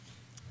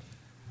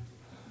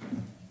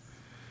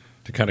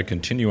To kind of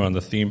continue on the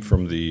theme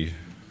from the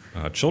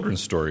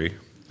children's story,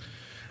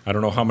 I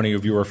don't know how many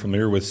of you are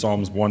familiar with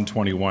Psalms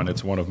 121.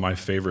 It's one of my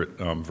favorite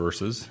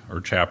verses or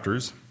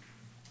chapters.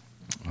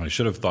 I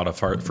should have thought of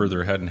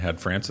further ahead and had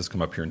Francis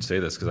come up here and say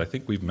this, because I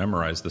think we've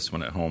memorized this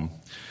one at home.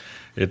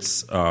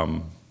 It's a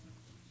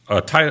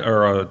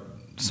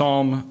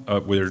psalm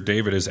where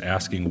David is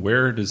asking,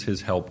 where does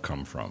his help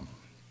come from?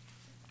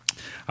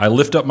 I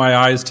lift up my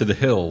eyes to the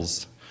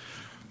hills.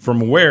 From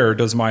where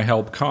does my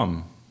help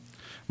come?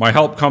 My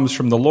help comes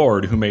from the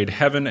Lord who made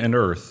heaven and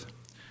earth.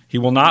 He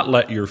will not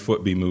let your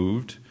foot be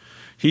moved.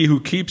 He who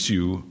keeps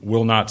you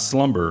will not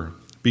slumber.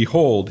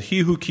 Behold, he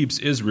who keeps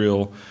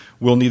Israel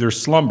will neither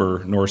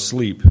slumber nor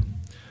sleep.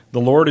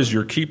 The Lord is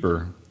your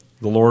keeper.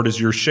 The Lord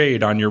is your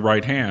shade on your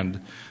right hand.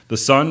 The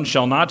sun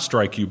shall not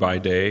strike you by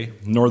day,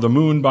 nor the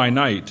moon by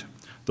night.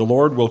 The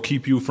Lord will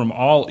keep you from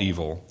all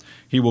evil.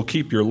 He will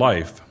keep your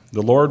life.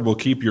 The Lord will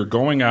keep your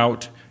going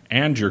out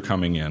and your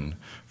coming in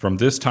from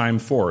this time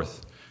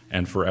forth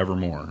and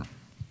forevermore.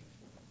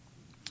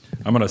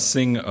 I'm going to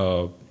sing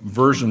a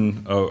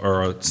version,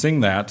 sing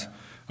that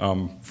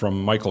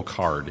from Michael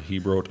Card. He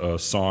wrote a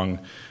song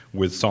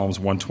with Psalms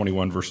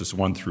 121, verses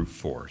 1 through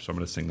 4. So I'm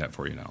going to sing that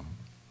for you now.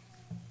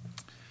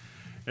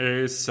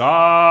 Esainai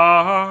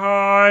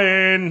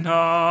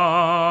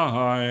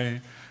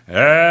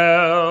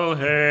el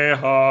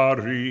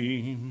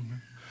heharim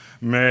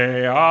me'ain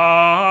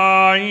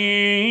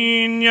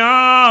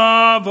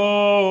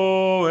yavo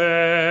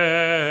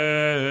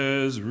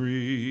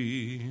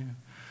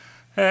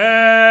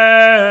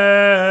Ezri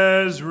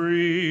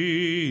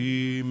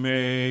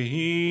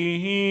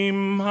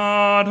mehim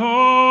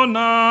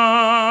Adonai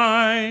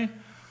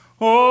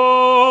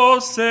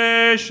ose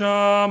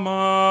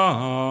shamayim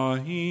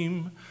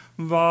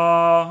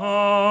va'aretz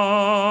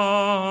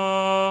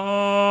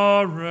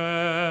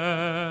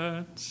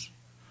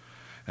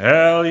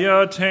El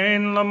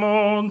yatein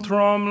lamon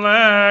trom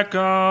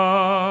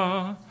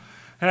leka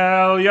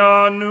El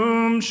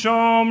yanum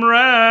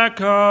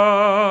shomreka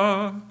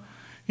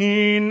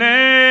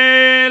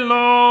Hine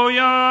lo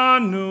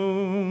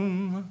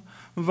yanum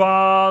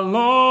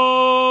valo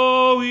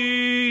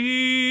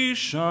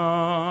ishan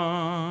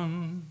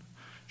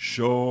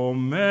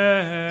shomer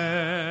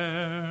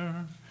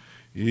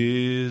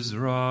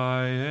Israel.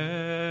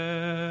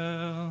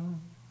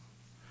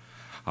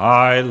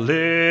 I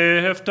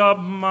lift up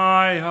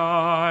my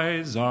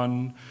eyes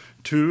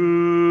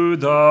unto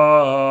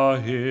the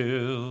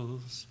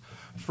hills.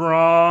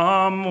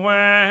 From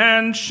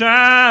whence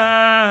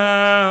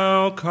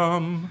shall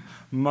come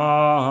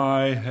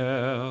my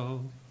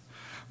help?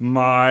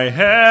 My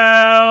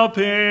help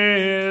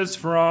is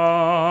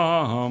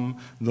from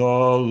the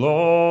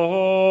Lord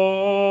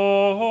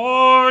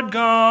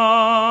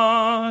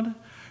God,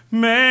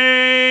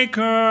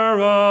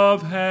 maker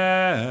of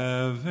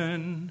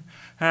heaven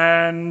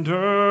and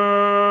earth.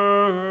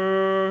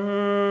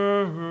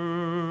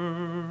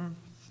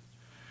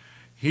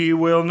 He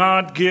will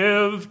not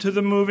give to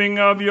the moving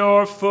of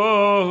your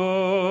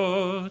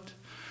foot,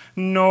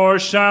 nor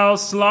shall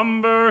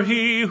slumber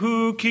he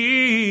who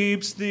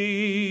keeps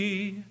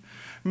thee.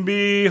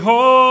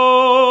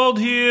 Behold,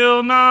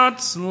 he'll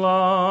not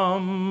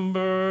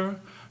slumber,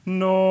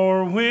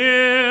 nor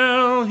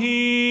will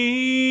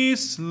he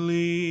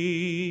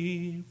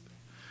sleep.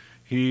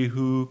 He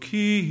who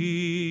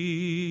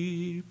keeps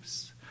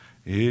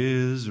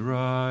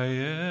Israel.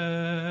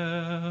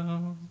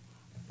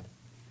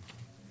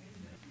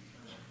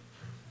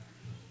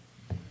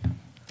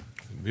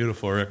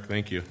 Beautiful, Rick.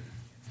 Thank you.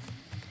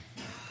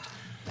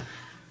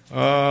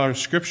 Our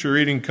scripture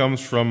reading comes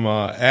from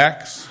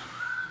Acts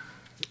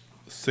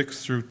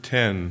 6 through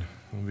 10.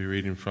 We'll be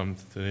reading from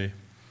today.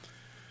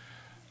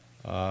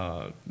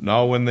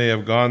 Now when they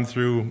have gone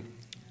through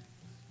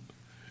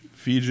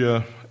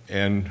Phrygia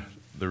and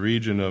the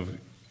region of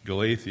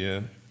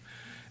Galatia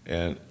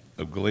and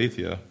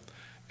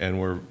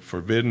were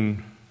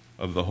forbidden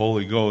of the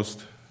Holy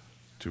Ghost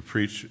to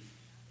preach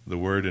the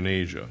word in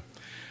Asia.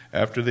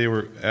 After they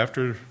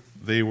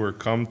were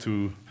come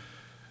to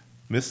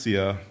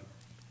Mysia,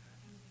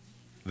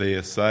 they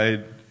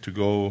essayed to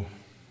go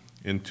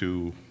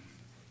into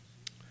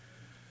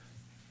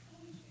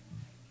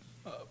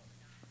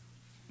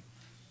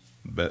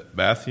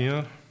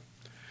Bithynia,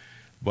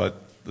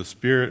 but the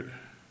Spirit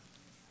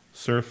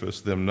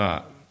surfaced them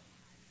not.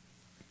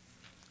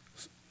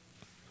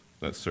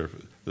 The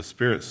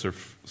Spirit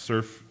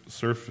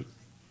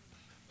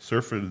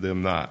surfaced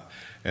them not,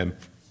 and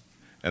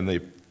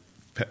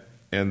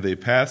they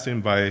passing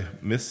by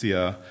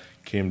Mysia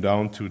came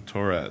down to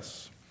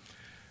Torres.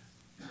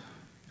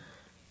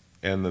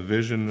 And the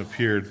vision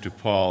appeared to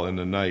Paul in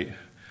the night.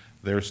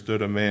 There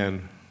stood a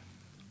man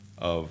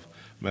of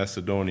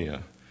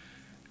Macedonia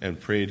and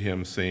prayed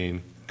him,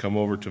 saying, "Come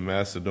over to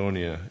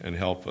Macedonia and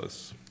help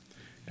us."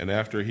 And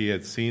after he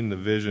had seen the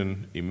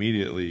vision,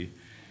 immediately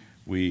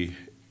we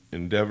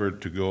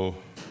endeavored to go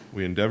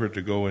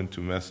into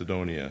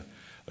Macedonia,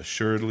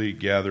 assuredly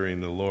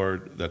gathering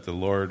that the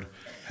Lord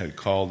had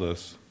called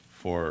us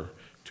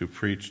to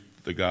preach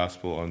the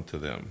gospel unto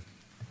them.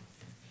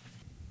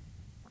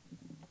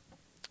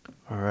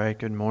 All right,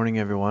 good morning,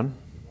 everyone.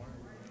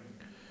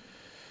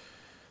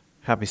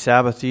 Happy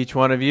Sabbath to each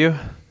one of you.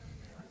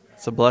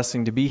 It's a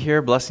blessing to be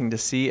here, blessing to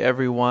see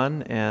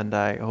everyone, and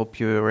I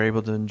hope you were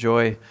able to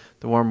enjoy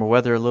the warmer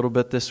weather a little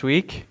bit this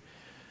week.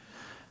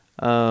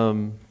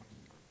 Let's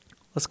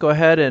go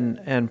ahead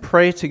and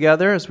pray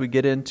together as we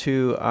get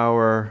into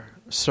our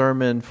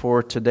sermon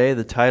for today.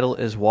 The title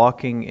is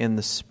Walking in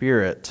the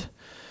Spirit.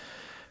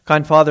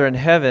 Kind Father in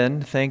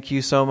heaven, thank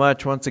you so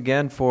much once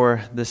again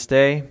for this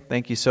day.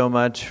 Thank you so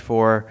much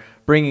for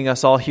bringing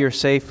us all here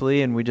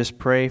safely, and we just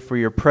pray for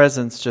your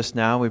presence just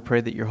now. We pray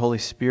that your Holy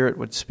Spirit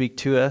would speak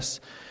to us,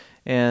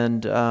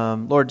 and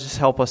Lord, just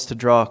help us to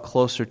draw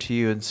closer to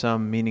you in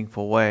some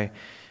meaningful way.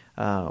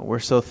 We're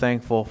so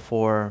thankful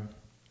for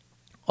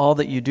all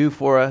that you do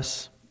for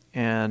us,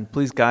 and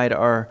please guide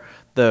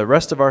the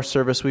rest of our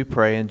service, we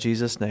pray, in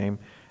Jesus' name,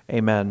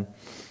 amen.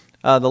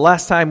 The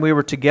last time we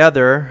were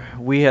together,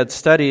 we had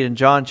studied in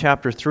John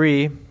chapter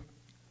 3,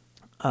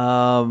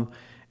 and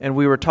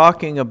we were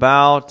talking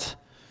about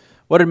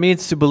what it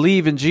means to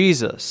believe in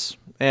Jesus.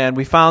 And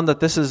we found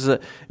that this is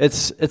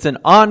it's an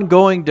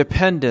ongoing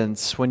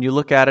dependence when you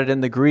look at it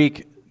in the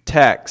Greek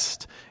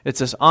text. It's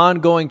this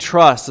ongoing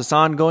trust, this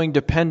ongoing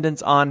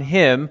dependence on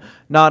Him,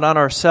 not on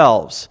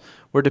ourselves.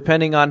 We're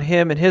depending on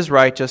Him and His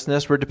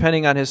righteousness. We're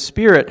depending on His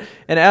Spirit.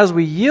 And as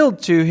we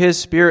yield to His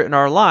Spirit in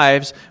our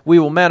lives, we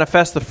will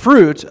manifest the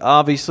fruit,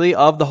 obviously,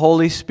 of the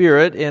Holy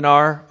Spirit in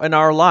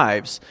our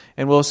lives.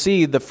 And we'll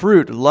see the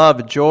fruit,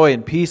 love, joy,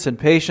 and peace, and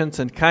patience,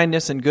 and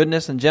kindness, and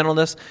goodness, and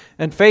gentleness,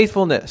 and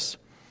faithfulness.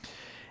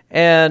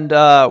 And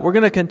we're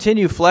going to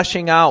continue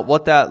fleshing out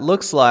what that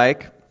looks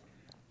like.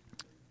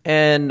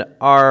 And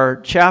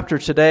our chapter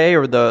today,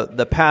 or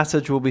the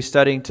passage we'll be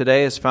studying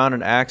today, is found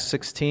in Acts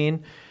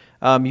 16.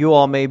 You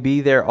all may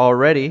be there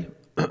already,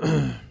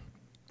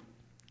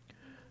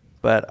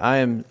 but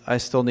I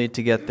still need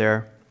to get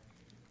there.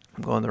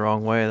 I'm going the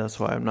wrong way, that's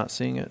why I'm not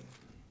seeing it.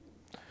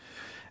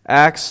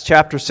 Acts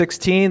chapter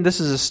 16, this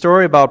is a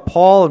story about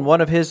Paul and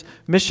one of his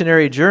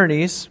missionary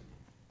journeys.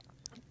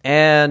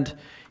 And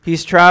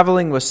he's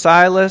traveling with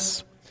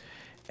Silas,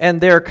 and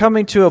they're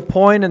coming to a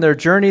point in their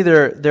journey,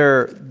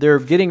 they're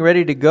getting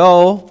ready to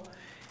go.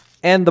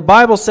 And the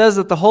Bible says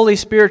that the Holy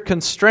Spirit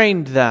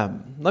constrained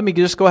them. Let me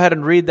just go ahead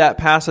and read that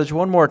passage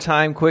one more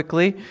time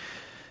quickly,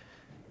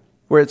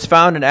 where it's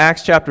found in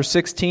Acts chapter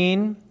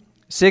 16,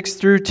 6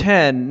 through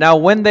 10. Now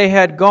when they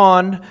had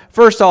gone,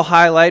 first I'll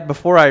highlight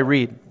before I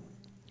read.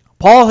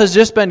 Paul has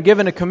just been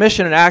given a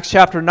commission in Acts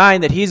chapter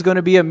 9 that he's going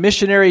to be a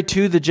missionary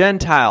to the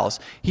Gentiles.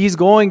 He's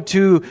going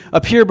to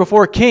appear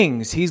before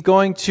kings. He's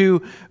going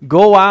to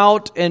go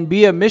out and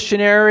be a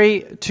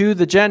missionary to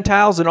the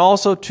Gentiles and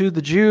also to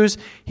the Jews.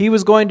 He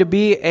was going to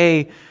be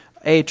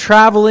a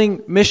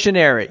traveling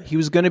missionary. He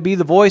was going to be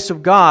the voice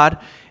of God.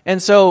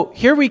 And so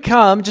here we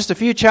come just a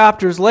few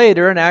chapters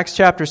later in Acts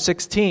chapter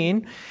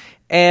 16,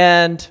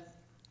 and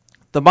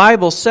the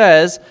Bible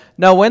says,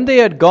 now when they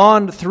had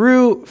gone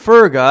through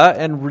Phrygia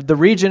and the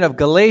region of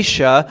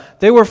Galatia,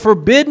 they were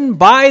forbidden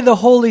by the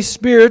Holy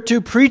Spirit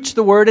to preach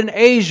the word in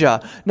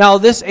Asia. Now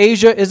this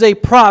Asia is a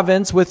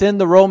province within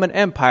the Roman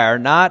Empire,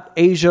 not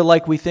Asia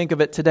like we think of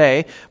it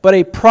today, but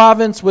a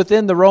province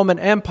within the Roman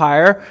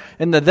Empire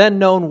in the then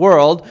known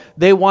world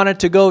they wanted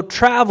to go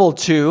travel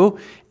to.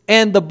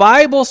 And the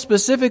Bible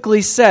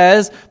specifically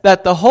says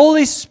that the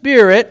Holy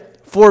Spirit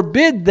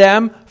forbid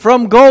them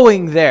from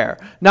going there.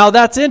 Now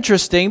that's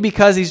interesting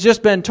because he's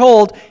just been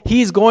told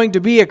he's going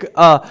to be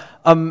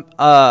an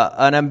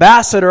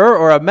ambassador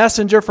or a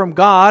messenger from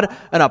God,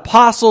 an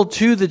apostle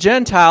to the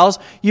Gentiles.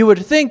 You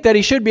would think that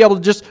he should be able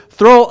to just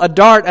throw a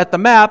dart at the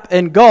map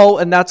and go,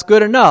 and that's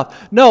good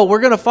enough. No,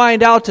 we're going to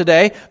find out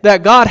today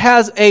that God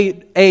has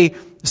a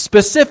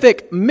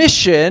specific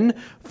mission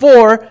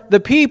for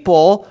the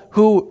people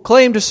who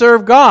claim to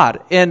serve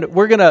God. And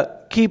we're going to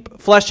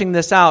keep fleshing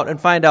this out and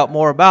find out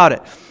more about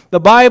it. The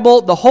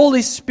Bible, the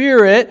Holy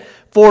Spirit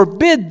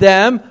forbid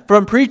them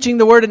from preaching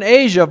the word in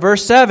Asia.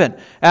 Verse 7,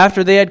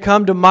 after they had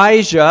come to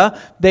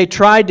Mysia, they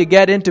tried to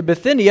get into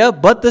Bithynia,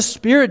 but the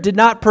Spirit did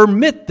not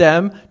permit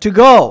them to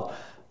go.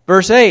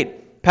 Verse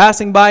 8,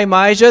 passing by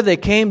Mysia, they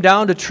came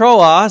down to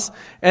Troas,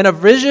 and a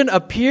vision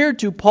appeared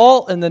to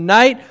Paul in the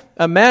night.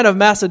 A man of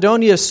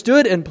Macedonia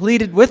stood and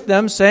pleaded with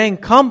them, saying,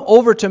 come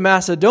over to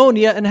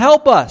Macedonia and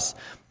help us.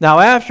 Now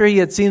after he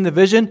had seen the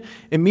vision,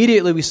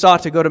 immediately we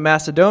sought to go to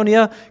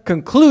Macedonia,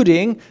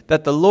 concluding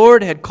that the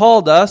Lord had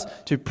called us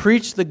to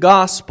preach the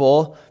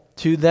gospel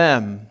to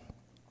them.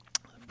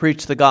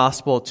 Preach the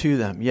gospel to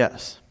them,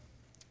 yes.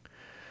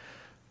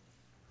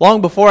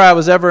 Long before I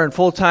was ever in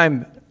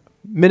full-time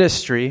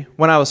ministry,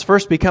 when I was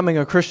first becoming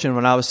a Christian,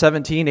 when I was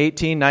 17,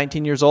 18,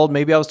 19 years old,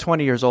 maybe I was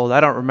 20 years old,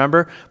 I don't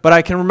remember, but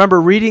I can remember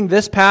reading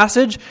this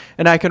passage,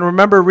 and I can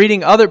remember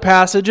reading other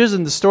passages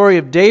in the story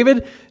of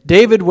David.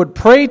 David would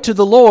pray to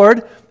the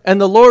Lord,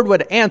 and the Lord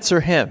would answer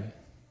him.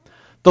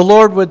 The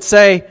Lord would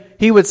say,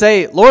 he would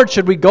say, Lord,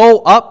 should we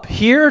go up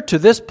here to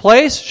this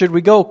place? Should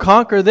we go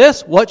conquer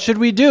this? What should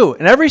we do?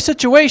 In every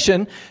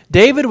situation,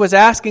 David was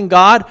asking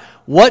God,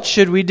 what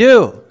should we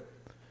do?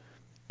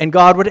 And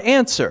God would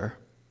answer.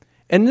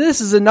 And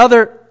this is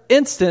another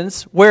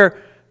instance where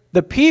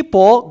the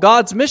people,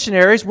 God's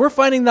missionaries, we're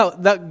finding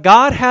that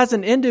God has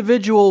an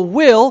individual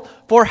will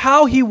for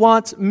how He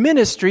wants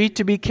ministry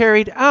to be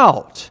carried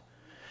out.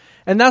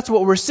 And that's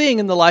what we're seeing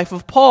in the life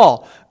of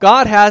Paul.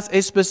 God has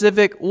a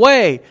specific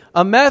way,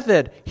 a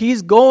method.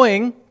 He's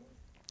going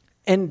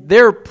and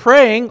they're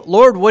praying,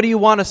 Lord, what do you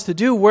want us to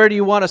do? Where do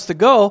you want us to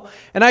go?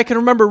 And I can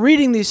remember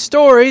reading these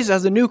stories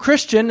as a new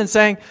Christian and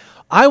saying,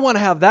 I want to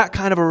have that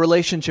kind of a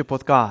relationship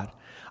with God.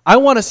 I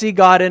want to see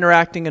God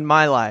interacting in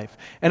my life.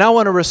 And I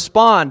want to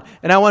respond.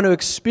 And I want to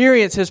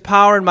experience His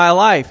power in my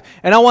life.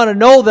 And I want to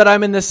know that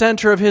I'm in the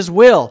center of His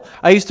will.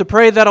 I used to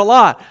pray that a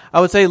lot. I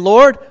would say,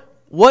 Lord,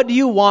 what do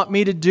you want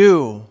me to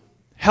do?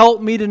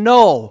 Help me to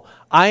know.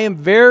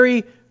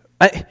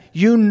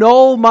 You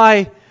know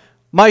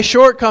my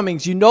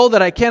shortcomings. You know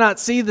that I cannot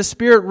see the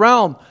spirit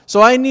realm.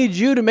 So I need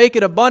you to make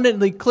it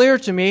abundantly clear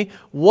to me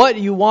what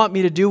you want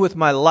me to do with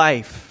my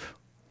life.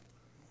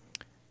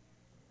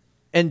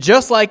 And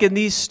just like in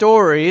these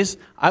stories,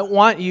 I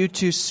want you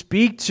to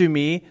speak to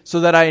me so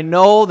that I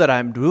know that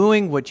I'm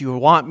doing what you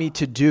want me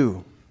to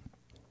do.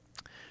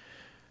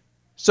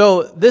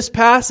 So this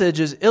passage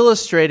is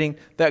illustrating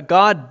that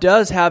God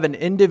does have an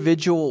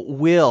individual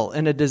will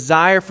and a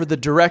desire for the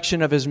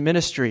direction of His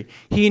ministry.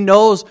 He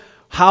knows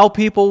how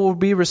people will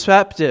be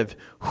receptive,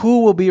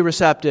 who will be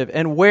receptive,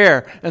 and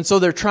where. And so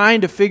they're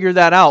trying to figure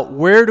that out.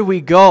 Where do we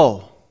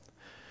go?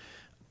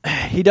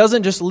 He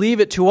doesn't just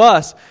leave it to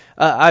us.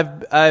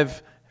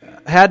 I've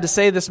had to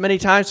say this many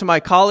times to my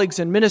colleagues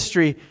in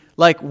ministry.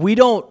 Like,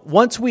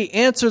 once we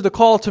answer the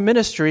call to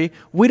ministry,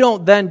 we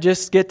don't then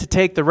just get to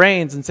take the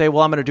reins and say,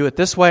 well, I'm going to do it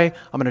this way,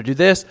 I'm going to do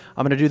this,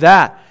 I'm going to do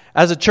that.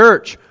 As a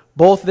church,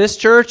 both this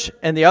church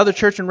and the other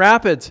church in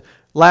Rapids,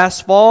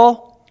 last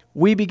fall,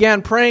 we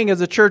began praying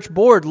as a church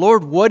board,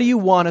 Lord, what do you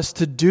want us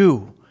to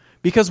do?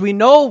 Because we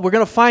know we're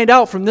going to find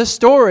out from this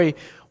story,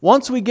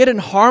 once we get in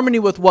harmony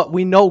with what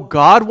we know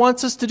God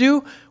wants us to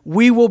do,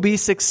 we will be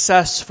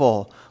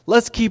successful.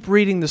 Let's keep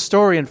reading the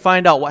story and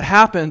find out what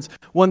happens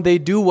when they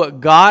do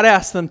what God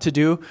asks them to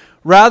do.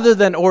 Rather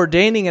than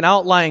ordaining and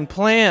outlining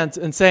plans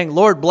and saying,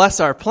 Lord, bless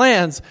our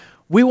plans,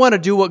 we want to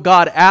do what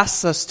God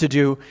asks us to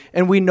do,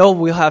 and we know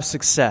we'll have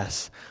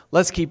success.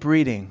 Let's keep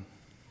reading.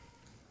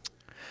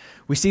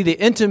 We see the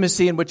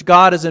intimacy in which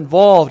God is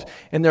involved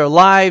in their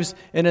lives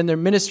and in their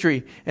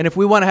ministry. And if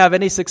we want to have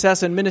any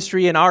success in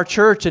ministry in our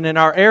church and in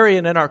our area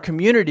and in our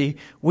community,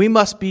 we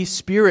must be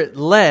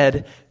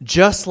Spirit-led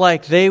just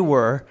like they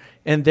were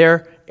in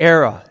their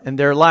era, in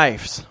their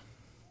lives.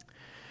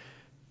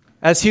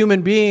 As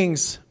human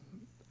beings,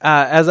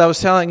 as I was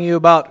telling you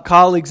about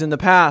colleagues in the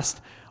past,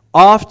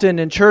 often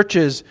in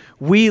churches,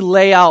 we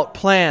lay out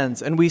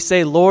plans and we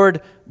say,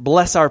 Lord,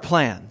 bless our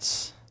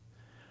plans.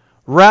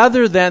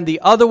 Rather than the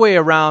other way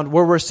around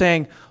where we're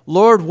saying,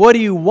 Lord, what do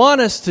you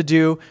want us to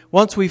do?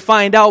 Once we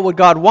find out what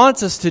God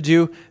wants us to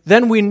do,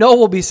 then we know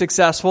we'll be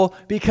successful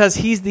because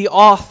He's the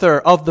author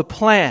of the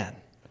plan.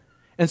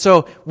 And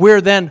so we're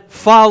then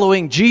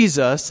following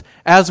Jesus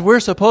as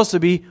we're supposed to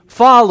be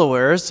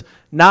followers,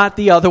 not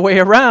the other way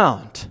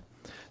around.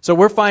 So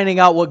we're finding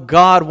out what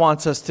God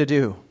wants us to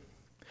do.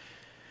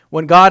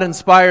 When God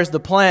inspires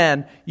the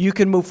plan, you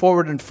can move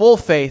forward in full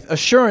faith,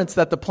 assurance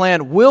that the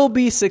plan will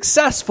be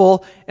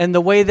successful in the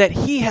way that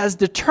He has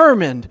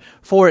determined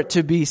for it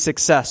to be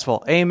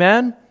successful.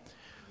 Amen?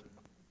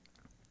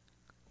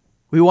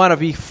 We want to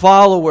be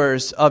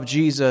followers of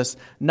Jesus,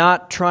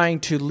 not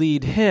trying to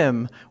lead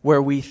Him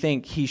where we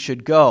think He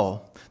should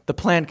go. The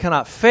plan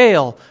cannot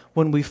fail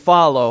when we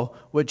follow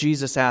what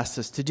Jesus asked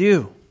us to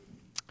do.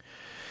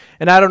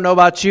 And I don't know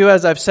about you,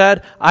 as I've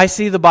said, I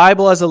see the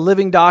Bible as a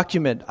living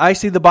document. I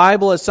see the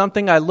Bible as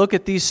something I look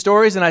at these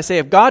stories and I say,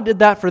 if God did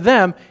that for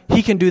them,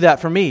 He can do that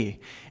for me.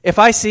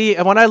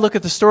 When I look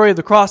at the story of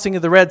the crossing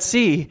of the Red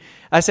Sea,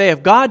 I say,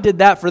 if God did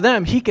that for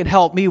them, He can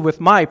help me with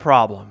my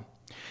problem.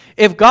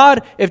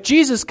 If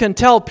Jesus can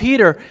tell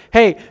Peter,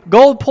 hey,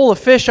 go pull a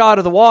fish out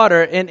of the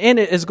water and in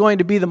it is going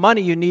to be the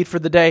money you need for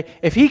the day,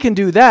 if He can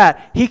do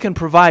that, He can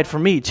provide for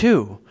me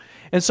too.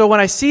 And so when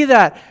I see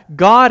that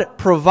God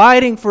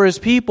providing for His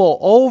people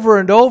over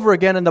and over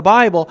again in the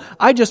Bible,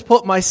 I just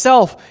put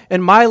myself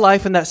and my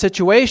life in that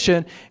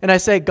situation and I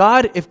say,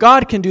 God, if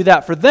God can do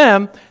that for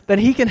them, then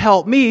He can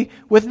help me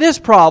with this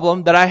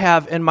problem that I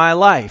have in my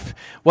life.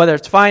 Whether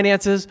it's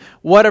finances,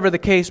 whatever the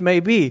case may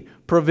be,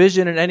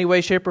 provision in any way,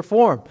 shape, or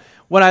form.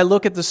 When I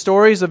look at the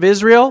stories of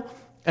Israel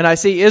and I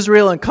see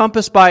Israel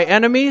encompassed by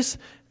enemies,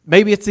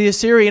 maybe it's the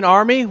Assyrian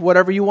army,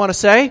 whatever you want to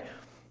say,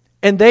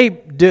 and they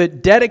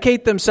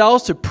dedicate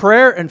themselves to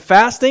prayer and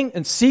fasting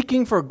and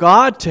seeking for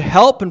God to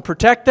help and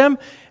protect them.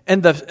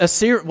 And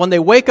when they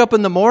wake up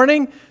in the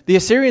morning, the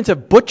Assyrians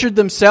have butchered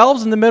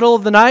themselves in the middle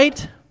of the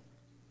night.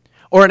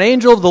 Or an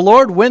angel of the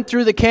Lord went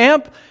through the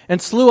camp and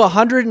slew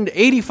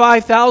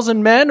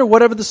 185,000 men, or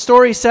whatever the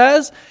story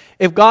says.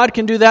 If God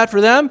can do that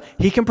for them,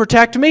 He can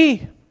protect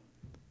me.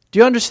 Do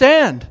you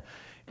understand?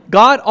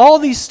 God, all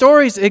these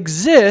stories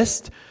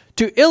exist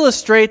to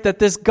illustrate that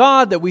this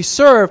God that we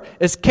serve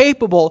is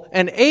capable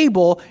and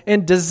able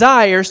and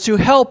desires to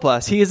help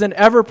us. He is an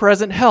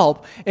ever-present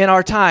help in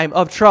our time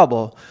of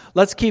trouble.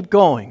 Let's keep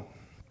going.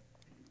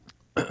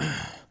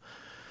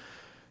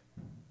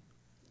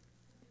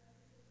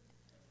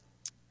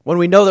 When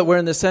we know that we're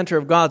in the center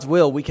of God's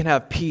will, we can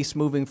have peace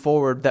moving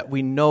forward, that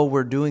we know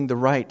we're doing the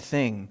right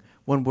thing.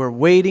 When we're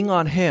waiting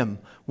on Him,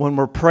 when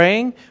we're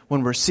praying,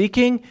 when we're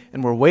seeking,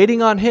 and we're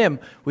waiting on Him,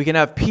 we can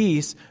have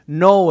peace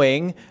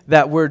knowing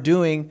that we're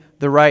doing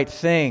the right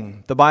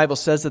thing. The Bible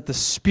says that the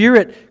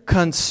Spirit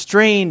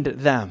constrained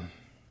them.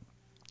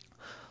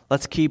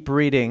 Let's keep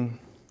reading.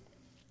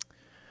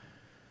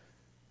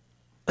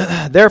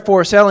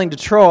 Therefore, sailing to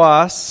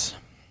Troas,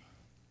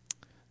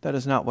 that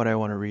is not what I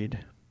want to read.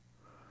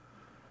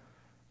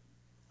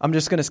 I'm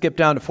just going to skip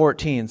down to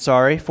 14.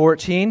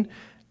 14.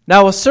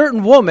 Now a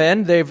certain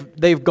woman,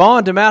 they've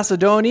gone to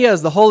Macedonia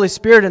as the Holy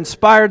Spirit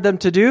inspired them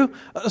to do.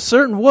 A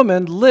certain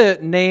woman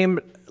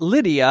named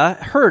Lydia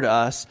heard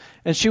us,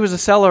 and she was a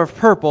seller of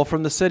purple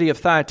from the city of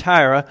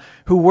Thyatira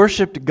who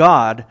worshipped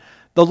God.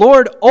 The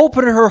Lord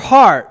opened her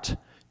heart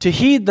to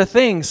heed the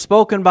things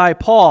spoken by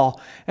Paul.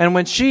 And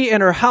when she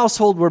and her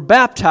household were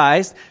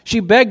baptized, she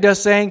begged us,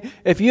 saying,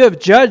 "If you have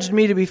judged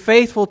me to be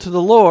faithful to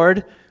the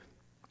Lord,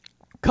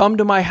 come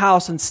to my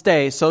house and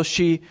stay." So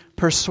she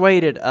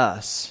persuaded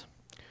us.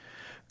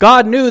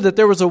 God knew that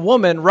there was a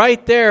woman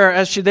right there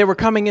as they were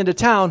coming into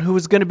town who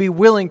was going to be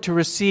willing to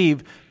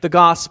receive the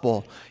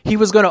gospel. He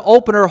was going to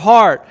open her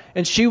heart,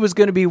 and she was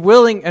going to be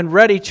willing and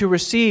ready to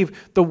receive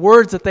the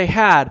words that they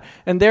had.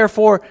 And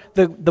therefore,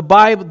 the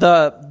Bible,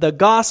 the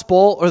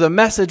gospel or the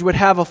message would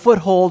have a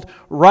foothold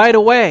right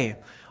away.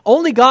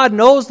 Only God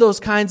knows those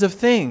kinds of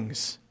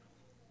things.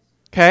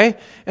 Okay?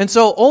 And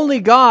so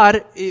only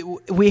God,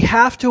 we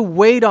have to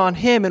wait on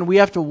Him, and we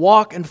have to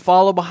walk and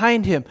follow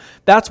behind Him.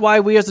 That's why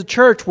we as a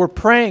church, we're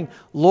praying,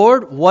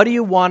 "Lord, what do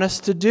you want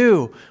us to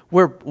do?"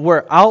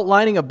 We're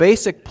outlining a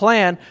basic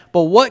plan,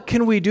 but what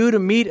can we do to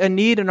meet a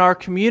need in our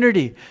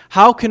community?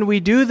 How can we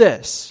do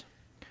this?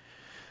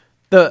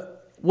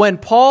 When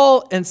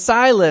Paul and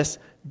Silas,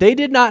 they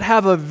did not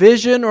have a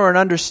vision or an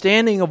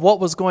understanding of what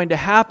was going to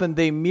happen.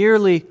 They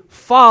merely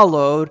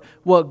followed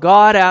what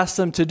God asked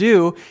them to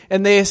do,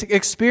 and they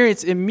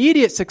experienced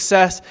immediate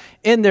success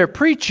in their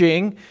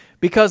preaching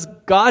because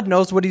God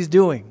knows what He's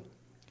doing.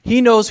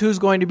 He knows who's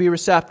going to be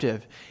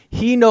receptive.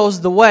 He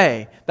knows the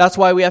way. That's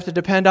why we have to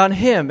depend on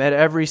Him at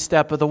every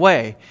step of the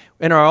way,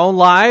 in our own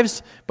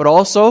lives, but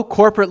also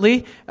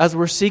corporately as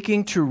we're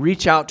seeking to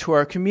reach out to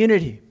our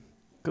community.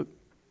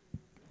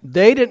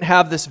 They didn't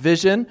have this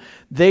vision.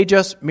 They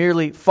just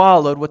merely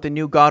followed what they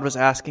knew God was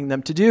asking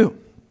them to do.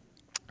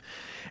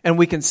 And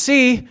we can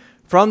see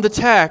from the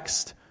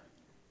text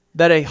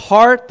that a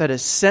heart that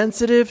is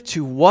sensitive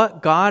to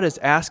what God is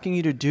asking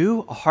you to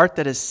do, a heart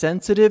that is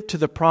sensitive to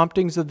the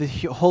promptings of the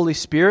Holy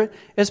Spirit,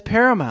 is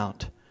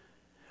paramount.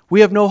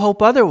 We have no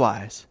hope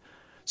otherwise.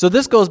 So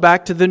this goes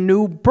back to the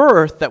new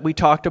birth that we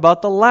talked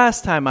about the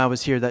last time I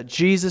was here, that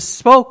Jesus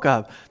spoke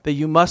of, that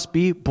you must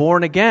be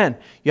born again.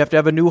 You have to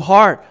have a new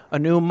heart, a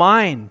new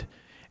mind.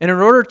 And in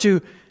order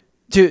to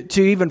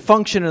even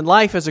function in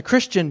life as a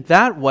Christian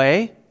that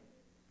way,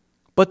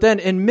 but then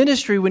in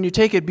ministry, when you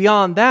take it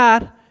beyond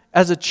that,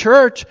 as a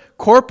church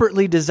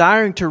corporately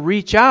desiring to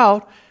reach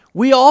out,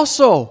 we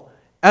also,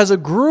 as a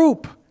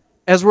group,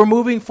 as we're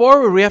moving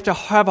forward, we have to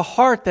have a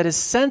heart that is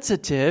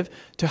sensitive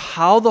to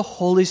how the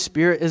Holy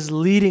Spirit is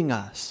leading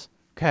us.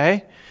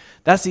 Okay?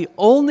 That's the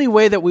only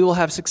way that we will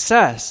have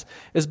success,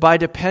 is by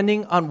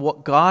depending on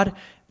God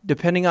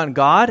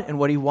and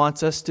what He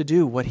wants us to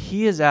do, what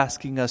He is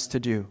asking us to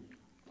do.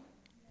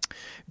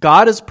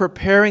 God is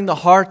preparing the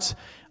hearts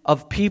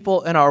of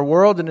people in our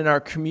world and in our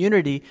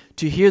community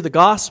to hear the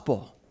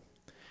gospel.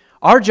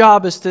 Our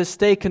job is to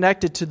stay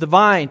connected to the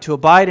vine, to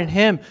abide in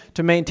Him,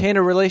 to maintain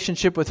a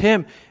relationship with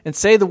Him, and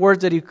say the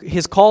words that He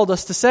has called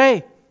us to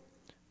say.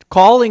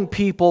 Calling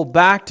people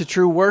back to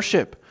true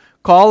worship.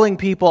 Calling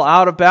people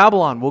out of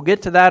Babylon. We'll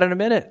get to that in a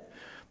minute.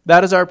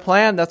 That is our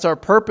plan. That's our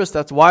purpose.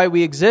 That's why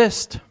we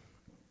exist.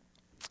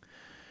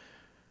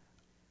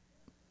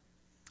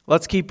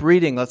 Let's keep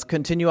reading. Let's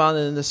continue on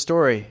in this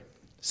story.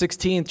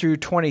 16 through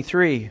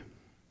 23.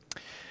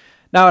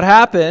 Now it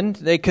happened,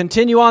 they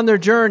continue on their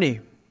journey,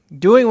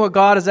 doing what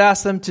God has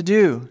asked them to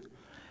do.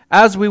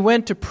 As we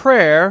went to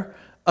prayer,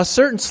 a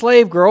certain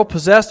slave girl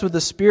possessed with the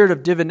spirit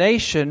of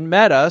divination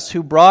met us,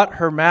 who brought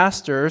her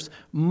masters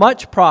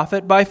much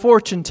profit by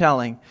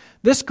fortune-telling.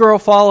 This girl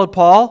followed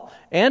Paul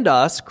and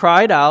us,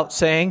 cried out,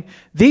 saying,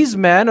 "These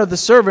men are the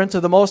servants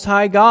of the Most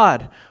High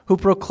God, who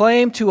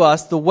proclaim to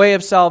us the way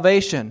of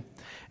salvation."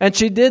 And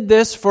she did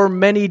this for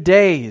many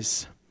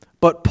days.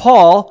 But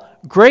Paul,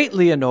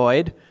 greatly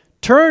annoyed,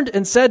 turned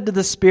and said to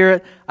the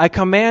spirit, "I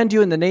command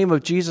you in the name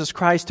of Jesus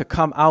Christ to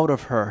come out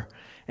of her."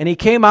 And he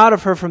came out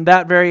of her from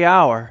that very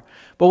hour.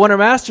 But when her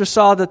masters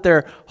saw that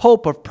their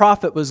hope of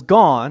profit was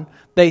gone,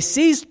 they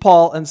seized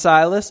Paul and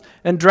Silas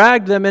and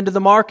dragged them into the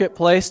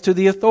marketplace to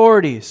the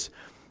authorities.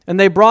 And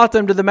they brought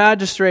them to the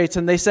magistrates,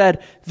 and they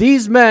said,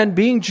 "These men,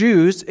 being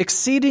Jews,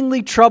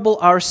 exceedingly trouble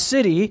our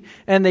city,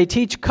 and they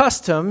teach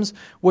customs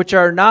which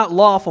are not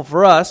lawful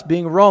for us,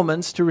 being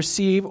Romans, to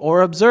receive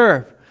or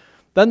observe."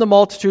 Then the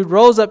multitude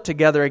rose up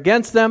together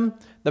against them.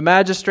 The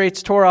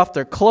magistrates tore off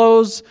their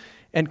clothes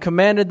and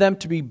commanded them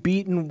to be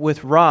beaten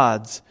with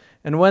rods.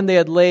 And when they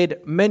had laid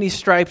many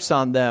stripes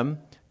on them,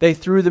 they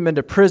threw them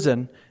into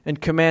prison and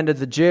commanded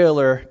the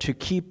jailer to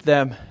keep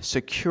them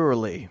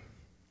securely.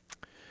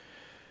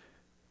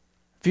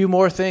 A few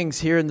more things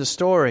here in the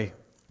story.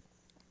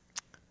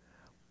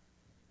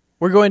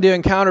 We're going to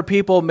encounter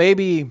people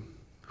maybe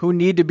who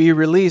need to be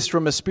released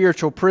from a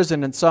spiritual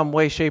prison in some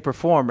way, shape, or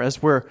form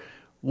as we're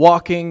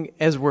walking,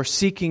 as we're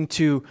seeking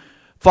to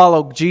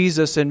follow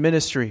Jesus in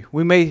ministry.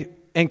 We may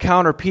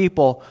encounter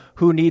people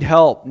who need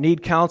help,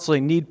 need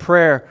counseling, need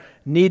prayer,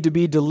 need to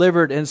be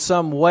delivered in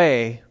some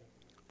way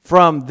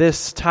from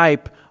this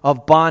type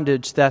of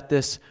bondage that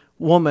this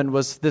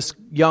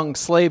young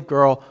slave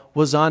girl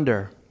was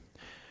under.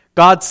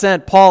 God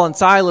sent Paul and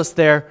Silas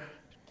there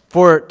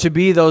to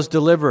be those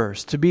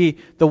deliverers, to be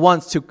the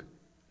ones to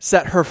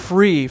set her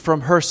free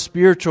from her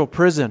spiritual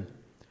prison.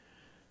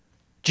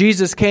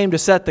 Jesus came to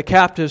set the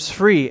captives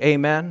free.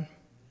 Amen.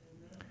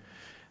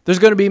 There's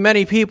going to be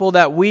many people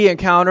that we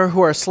encounter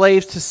who are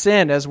slaves to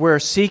sin as we're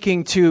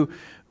seeking to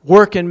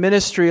work in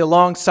ministry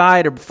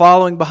alongside or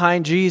following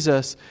behind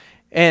Jesus.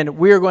 And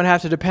we are going to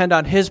have to depend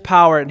on His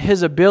power and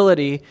His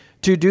ability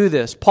to do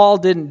this. Paul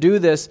didn't do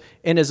this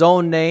in his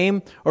own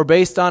name or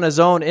based on his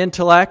own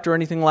intellect or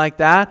anything like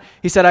that.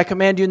 He said, "I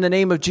command you in the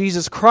name of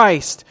Jesus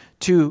Christ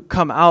to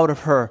come out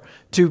of her,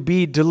 to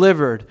be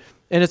delivered."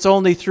 And it's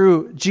only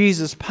through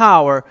Jesus'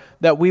 power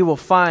that we will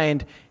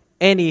find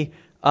any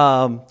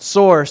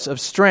source of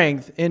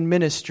strength in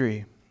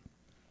ministry.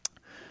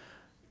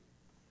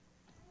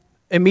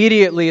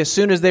 Immediately, as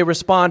soon as they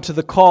respond to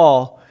the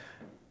call,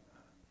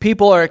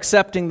 people are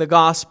accepting the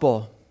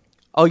gospel.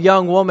 A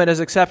young woman is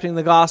accepting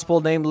the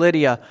gospel named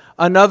Lydia.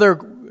 Another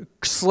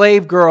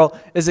slave girl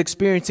is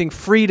experiencing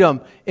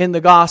freedom in the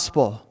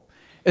gospel.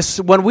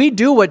 When we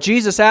do what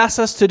Jesus asks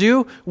us to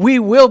do, we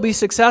will be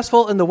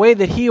successful in the way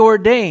that He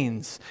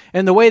ordains,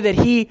 in the way that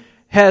He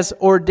has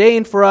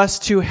ordained for us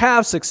to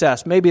have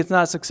success. Maybe it's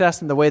not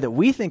success in the way that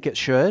we think it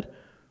should.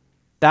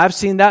 I've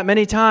seen that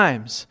many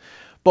times.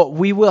 But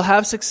we will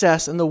have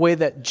success in the way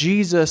that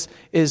Jesus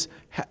is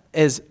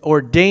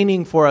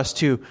ordaining for us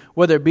to,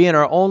 whether it be in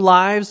our own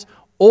lives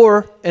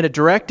or in a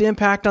direct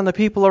impact on the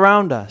people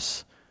around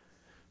us.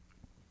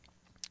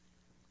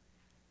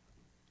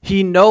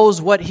 He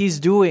knows what He's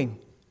doing.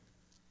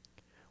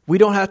 We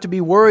don't have to be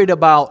worried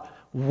about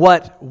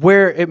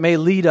where it may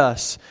lead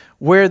us,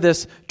 where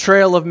this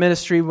trail of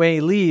ministry may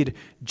lead.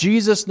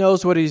 Jesus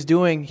knows what He's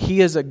doing. He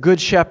is a good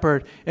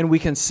shepherd, and we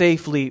can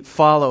safely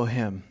follow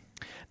Him.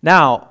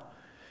 Now,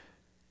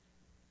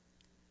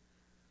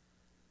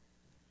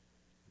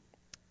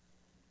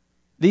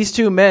 these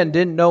two men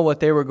didn't know what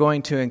they were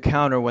going to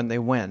encounter when they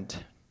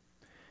went.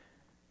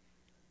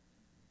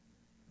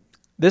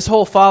 This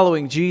whole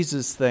following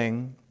Jesus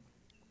thing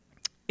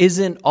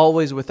isn't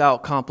always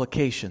without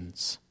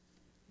complications.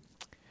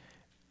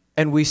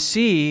 And we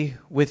see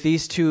with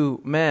these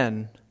two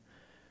men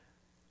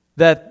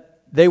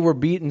that they were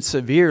beaten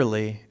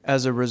severely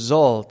as a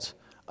result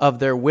of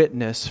their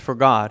witness for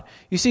God.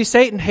 You see,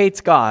 Satan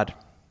hates God.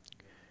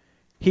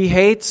 He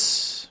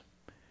hates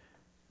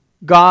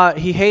God.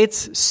 He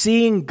hates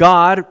seeing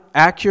God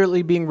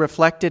accurately being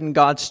reflected in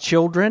God's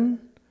children.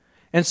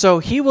 And so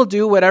he will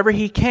do whatever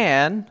he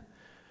can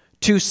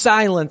to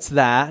silence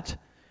that.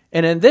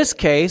 And in this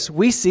case,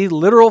 we see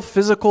literal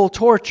physical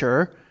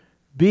torture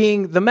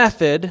being the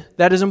method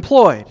that is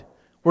employed,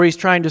 where he's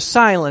trying to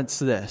silence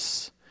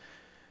this.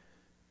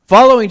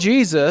 Following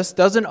Jesus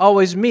doesn't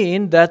always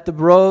mean that the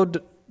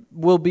road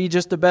will be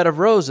just a bed of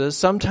roses.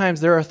 Sometimes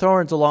there are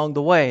thorns along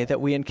the way that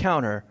we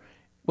encounter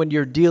when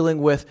you're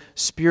dealing with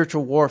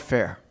spiritual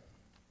warfare.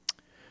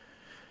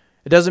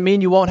 It doesn't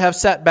mean you won't have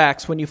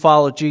setbacks when you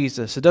follow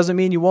Jesus. It doesn't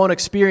mean you won't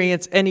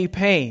experience any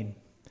pain.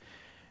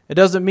 It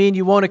doesn't mean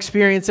you won't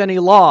experience any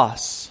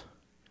loss.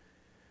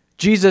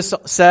 Jesus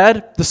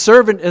said, the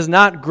servant is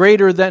not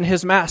greater than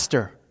his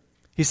master.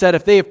 He said,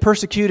 if they have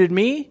persecuted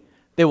me,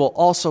 they will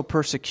also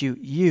persecute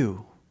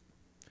you.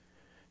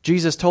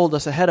 Jesus told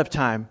us ahead of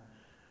time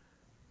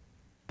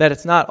that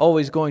it's not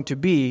always going to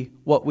be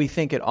what we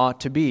think it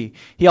ought to be.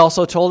 He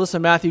also told us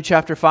in Matthew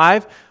chapter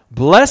 5,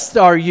 blessed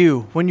are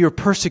you when you're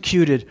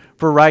persecuted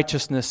for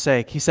righteousness'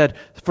 sake. He said,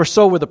 for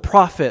so were the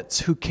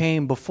prophets who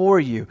came before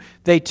you.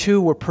 They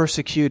too were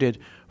persecuted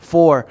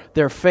for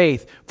their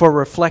faith, for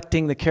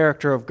reflecting the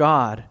character of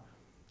God.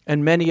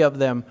 And many of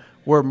them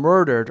were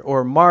murdered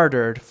or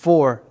martyred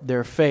for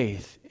their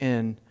faith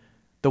in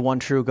the one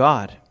true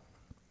God.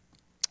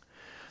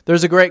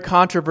 There's a great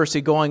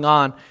controversy going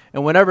on,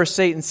 and whenever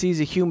Satan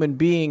sees a human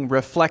being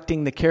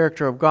reflecting the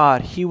character of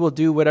God, he will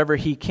do whatever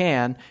he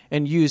can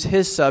and use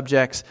his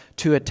subjects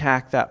to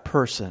attack that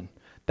person.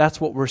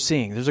 That's what we're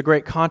seeing. There's a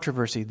great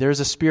controversy. There's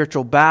a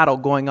spiritual battle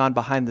going on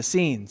behind the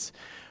scenes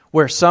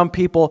where some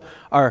people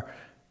are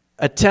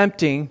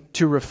attempting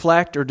to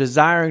reflect or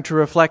desiring to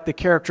reflect the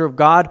character of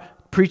God,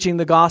 preaching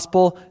the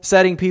gospel,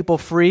 setting people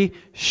free,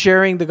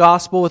 sharing the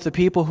gospel with the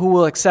people who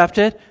will accept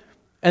it.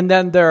 And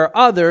then there are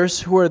others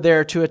who are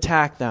there to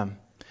attack them.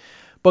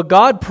 But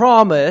God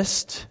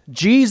promised,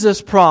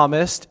 Jesus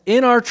promised,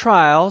 in our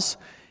trials,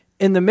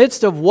 in the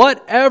midst of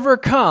whatever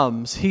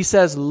comes, He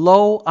says,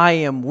 "Lo, I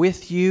am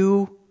with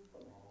you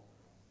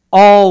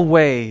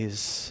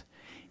always,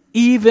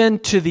 even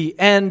to the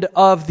end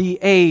of the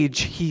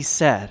age," He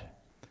said.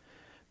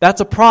 That's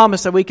a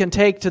promise that we can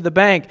take to the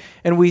bank.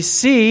 And we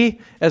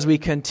see, as we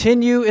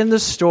continue in the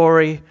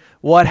story,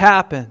 what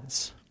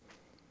happens.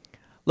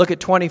 Look at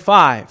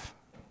 25.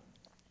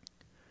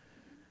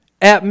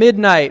 At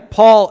midnight,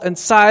 Paul and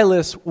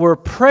Silas were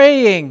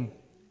praying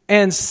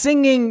and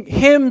singing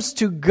hymns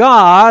to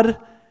God,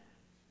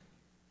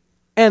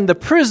 and the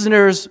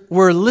prisoners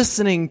were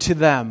listening to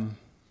them.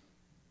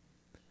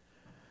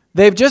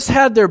 They've just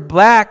had their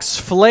backs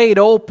flayed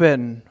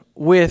open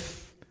with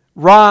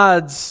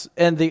rods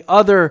and the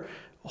other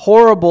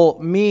horrible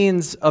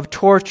means of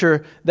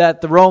torture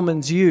that the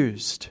Romans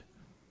used.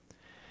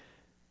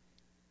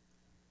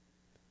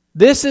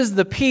 This is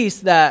the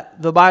peace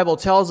that the Bible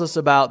tells us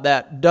about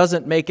that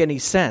doesn't make any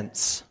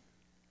sense.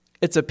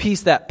 It's a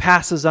peace that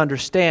passes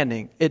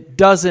understanding. It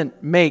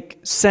doesn't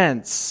make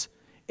sense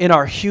in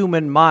our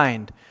human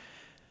mind.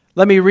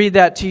 Let me read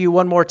that to you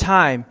one more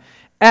time.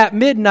 At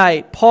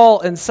midnight, Paul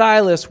and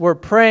Silas were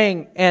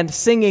praying and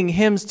singing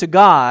hymns to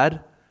God,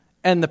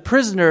 and the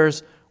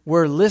prisoners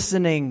were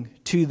listening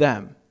to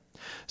them.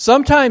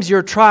 Sometimes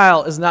your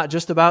trial is not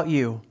just about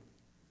you.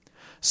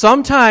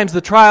 Sometimes the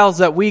trials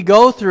that we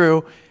go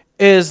through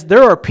is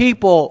there are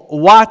people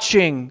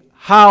watching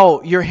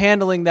how you're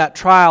handling that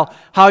trial,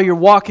 how you're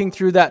walking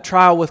through that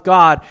trial with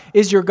God.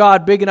 Is your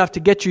God big enough to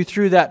get you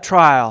through that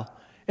trial?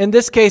 In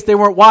this case, they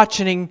weren't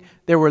watching,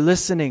 they were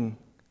listening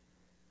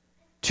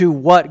to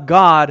what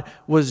God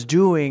was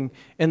doing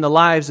in the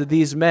lives of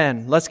these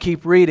men. Let's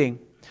keep reading.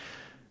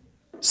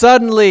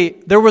 Suddenly,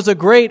 there was a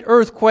great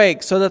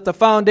earthquake, so that the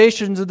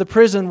foundations of the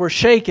prison were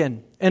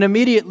shaken. And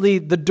immediately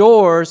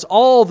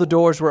all the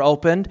doors were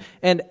opened,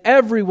 and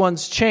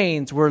everyone's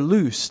chains were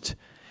loosed.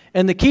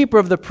 And the keeper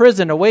of the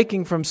prison,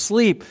 awaking from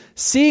sleep,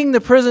 seeing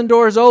the prison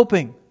doors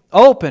open,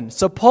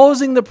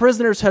 supposing the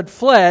prisoners had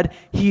fled,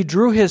 he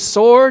drew his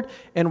sword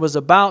and was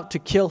about to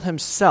kill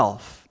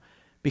himself,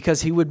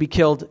 because he would be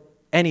killed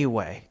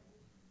anyway.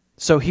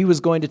 So he was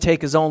going to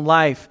take his own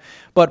life.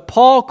 But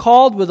Paul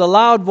called with a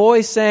loud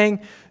voice, saying,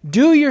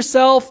 "Do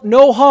yourself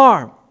no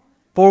harm,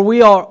 for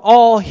we are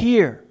all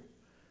here."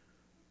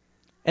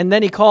 And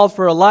then he called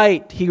for a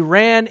light. He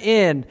ran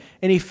in,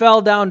 and he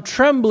fell down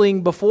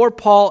trembling before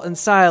Paul and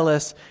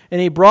Silas. And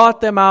he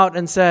brought them out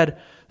and said,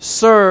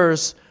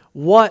 "Sirs,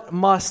 what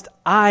must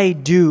I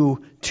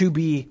do to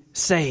be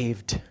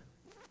saved?"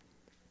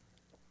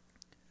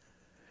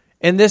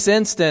 In this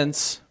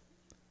instance,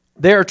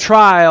 their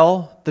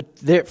trial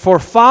for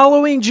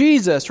following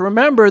Jesus,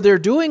 remember, they're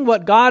doing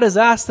what God has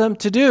asked them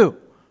to do.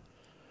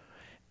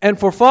 And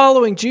for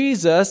following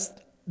Jesus,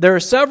 there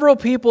are several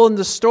people in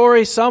the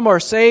story. Some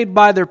are saved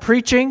by their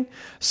preaching.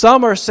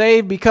 Some are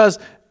saved because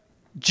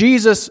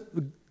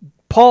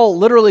Paul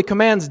literally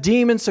commands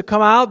demons to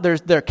come out.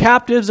 Their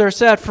captives are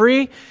set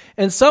free.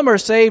 And some are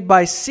saved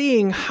by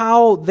seeing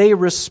how they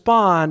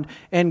respond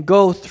and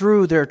go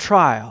through their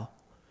trial.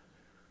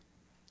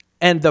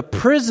 And the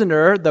prison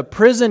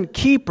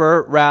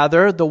keeper,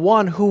 the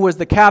one who was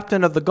the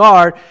captain of the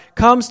guard,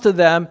 comes to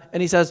them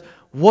and he says,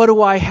 "What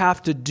do I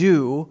have to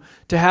do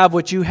to have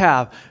what you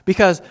have?"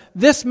 Because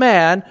this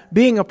man,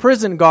 being a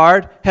prison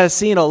guard, has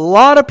seen a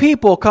lot of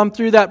people come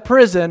through that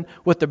prison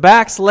with their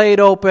backs laid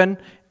open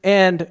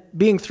and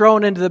being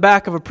thrown into the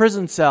back of a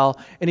prison cell,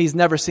 and he's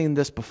never seen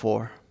this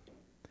before.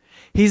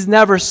 He's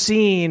never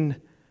seen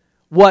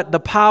what the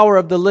power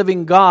of the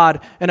living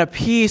God and a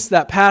peace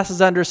that passes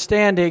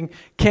understanding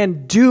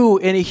can do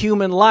in a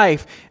human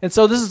life. And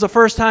so this is the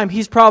first time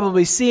he's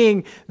probably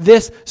seeing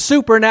this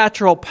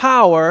supernatural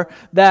power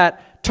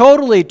that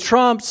totally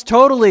trumps,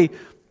 totally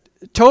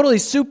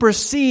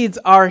supersedes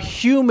our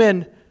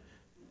human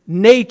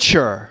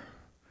nature.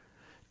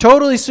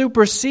 Totally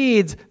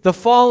supersedes the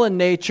fallen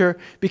nature,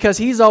 because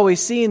he's always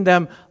seen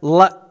them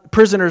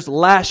prisoners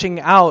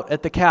lashing out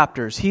at the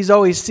captors. He's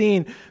always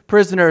seen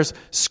prisoners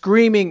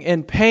screaming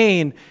in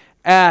pain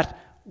at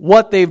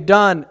what they've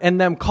done and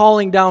them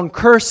calling down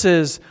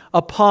curses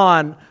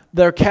upon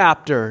their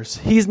captors.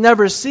 He's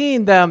never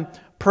seen them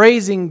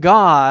praising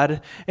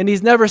God, and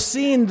he's never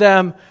seen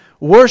them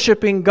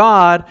worshiping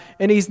God,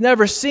 and he's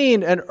never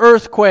seen an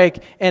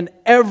earthquake and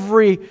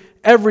every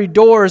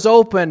door is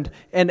opened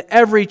and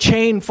every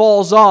chain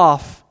falls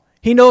off.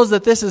 He knows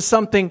that this is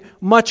something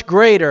much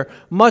greater,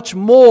 much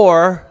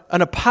more,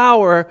 and a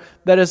power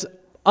that is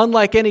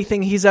unlike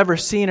anything he's ever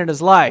seen in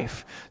his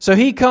life. So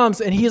he comes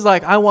and he's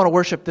like, "I want to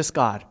worship this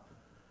God.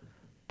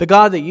 The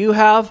God that you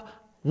have,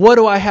 what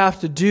do I have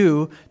to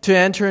do to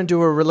enter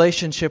into a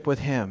relationship with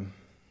Him?"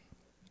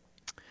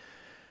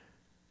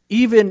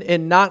 Even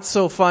in not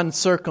so fun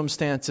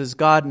circumstances,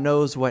 God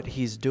knows what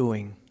He's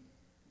doing.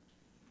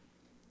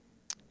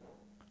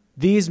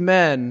 These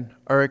men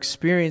are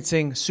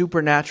experiencing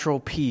supernatural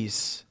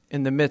peace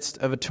in the midst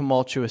of a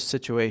tumultuous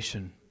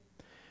situation.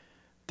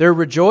 They're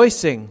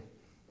rejoicing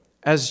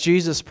as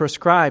Jesus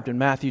prescribed in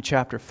Matthew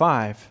chapter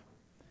 5.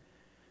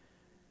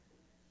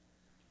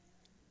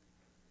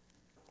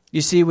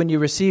 You see, when you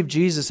receive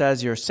Jesus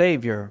as your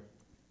Savior,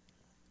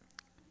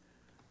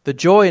 the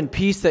joy and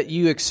peace that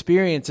you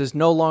experience is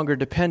no longer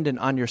dependent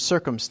on your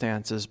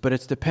circumstances, but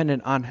it's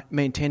dependent on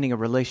maintaining a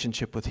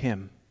relationship with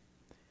Him.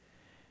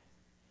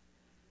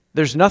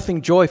 There's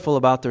nothing joyful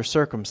about their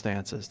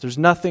circumstances. There's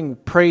nothing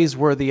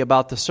praiseworthy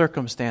about the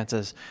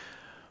circumstances.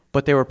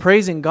 But they were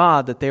praising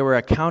God that they were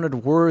accounted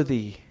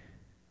worthy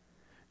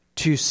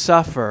to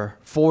suffer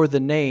for the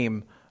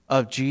name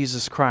of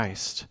Jesus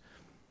Christ.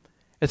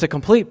 It's a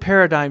complete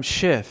paradigm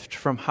shift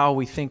from how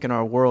we think in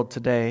our world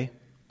today.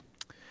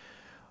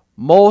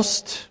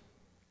 Most,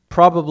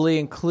 probably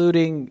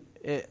including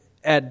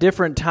at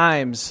different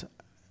times,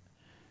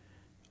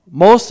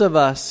 most of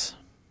us,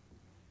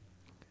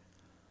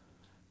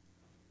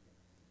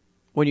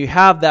 when you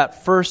have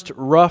that first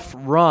rough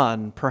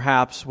run,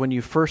 perhaps when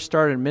you first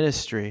started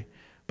ministry,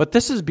 but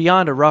this is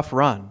beyond a rough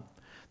run.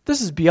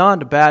 This is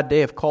beyond a bad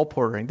day of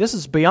colportering. This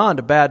is beyond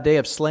a bad day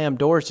of slammed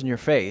doors in your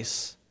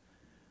face.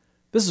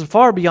 This is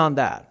far beyond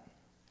that.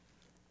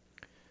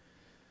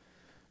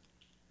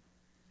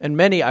 And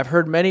I've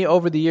heard many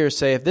over the years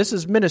say, if this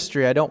is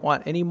ministry, I don't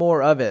want any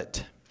more of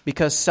it,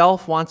 because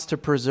self wants to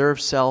preserve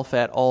self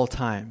at all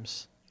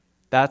times.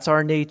 That's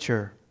our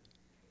nature.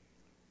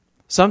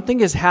 Something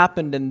has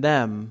happened in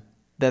them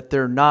that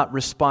they're not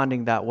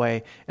responding that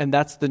way, and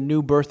that's the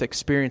new birth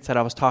experience that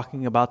I was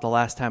talking about the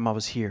last time I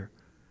was here.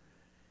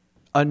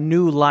 A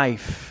new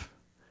life,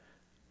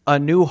 a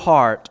new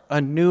heart,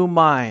 a new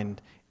mind.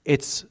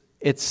 It's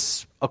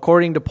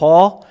according to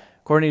Paul,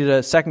 according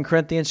to 2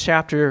 Corinthians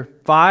chapter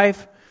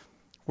 5,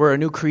 we're a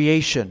new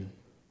creation.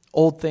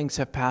 Old things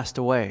have passed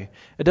away.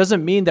 It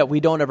doesn't mean that we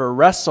don't ever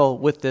wrestle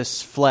with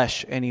this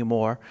flesh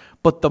anymore,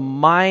 but the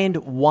mind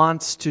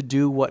wants to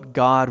do what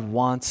God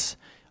wants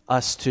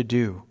us to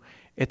do.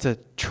 It's a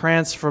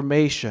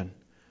transformation.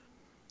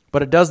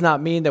 But it does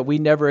not mean that we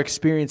never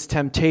experience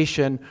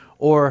temptation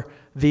or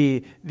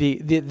the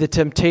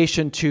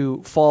temptation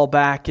to fall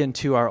back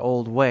into our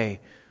old way.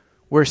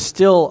 We're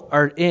still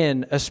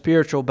in a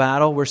spiritual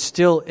battle. We're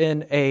still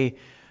in a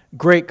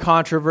great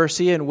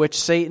controversy in which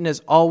Satan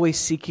is always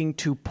seeking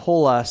to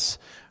pull us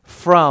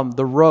from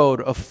the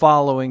road of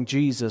following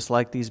Jesus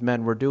like these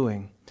men were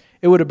doing.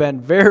 It would have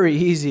been very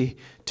easy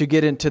to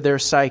get into their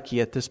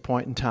psyche at this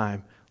point in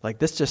time. Like,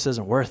 this just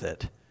isn't worth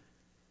it.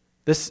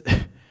 This,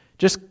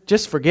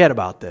 just forget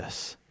about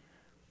this.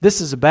 This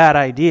is a bad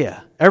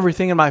idea.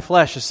 Everything in my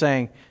flesh is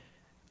saying,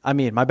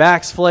 my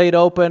back's flayed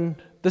open.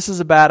 This is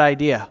a bad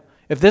idea.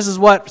 If this is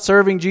what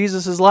serving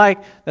Jesus is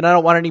like, then I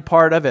don't want any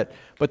part of it.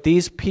 But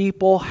these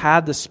people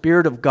had the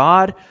Spirit of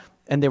God,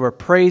 and they were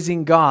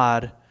praising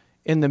God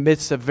in the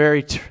midst of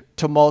very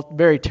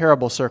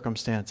terrible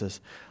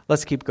circumstances.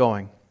 Let's keep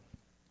going.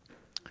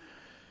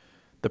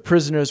 The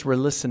prisoners were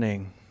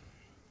listening.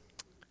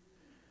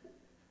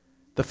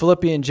 The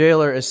Philippian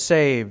jailer is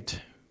saved.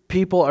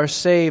 People are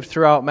saved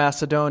throughout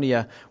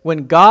Macedonia.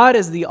 When God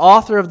is the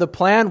author of the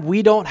plan,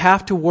 we don't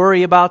have to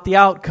worry about the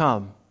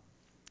outcome.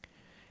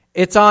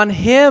 It's on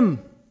Him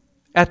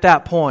at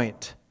that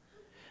point.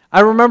 I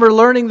remember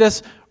learning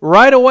this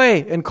right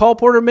away in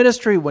colporteur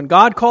ministry. When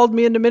God called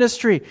me into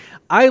ministry,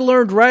 I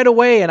learned right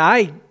away, and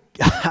I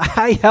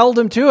held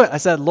Him to it. I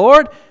said,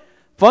 Lord,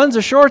 funds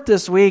are short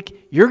this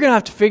week. You're going to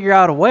have to figure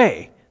out a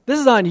way. This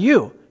is on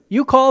you.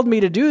 You called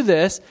me to do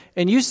this,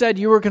 and you said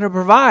you were going to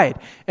provide.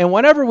 And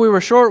whenever we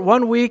were short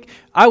one week,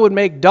 I would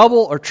make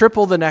double or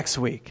triple the next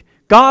week.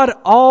 God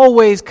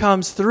always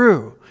comes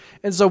through.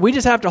 And so we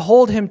just have to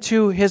hold Him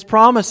to His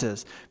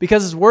promises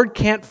because His word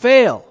can't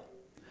fail.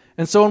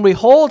 And so when we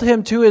hold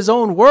Him to His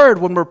own word,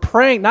 when we're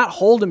praying, not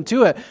hold Him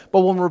to it,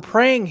 but when we're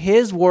praying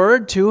His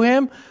word to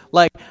Him,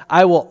 like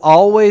I will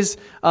always,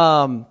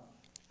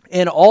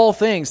 in all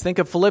things, think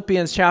of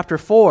Philippians chapter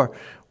 4,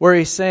 where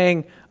He's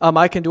saying,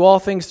 I can do all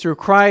things through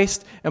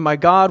Christ, and my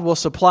God will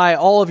supply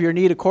all of your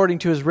need according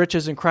to His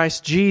riches in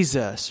Christ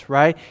Jesus,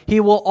 right? He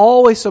will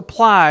always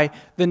supply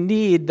the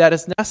need that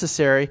is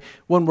necessary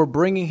when we're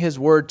bringing His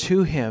word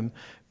to Him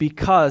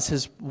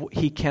because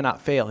He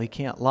cannot fail. He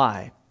can't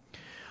lie.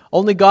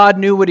 Only God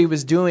knew what He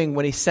was doing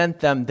when He sent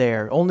them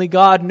there. Only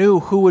God knew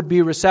who would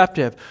be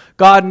receptive.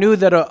 God knew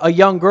that a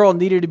young girl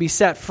needed to be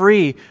set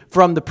free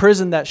from the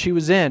prison that she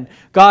was in.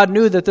 God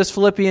knew that this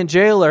Philippian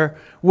jailer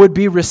would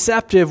be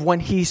receptive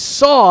when he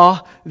saw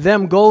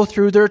them go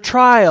through their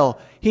trial.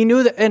 He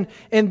knew that,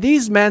 and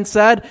these men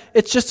said,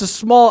 it's just a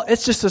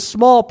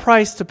small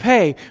price to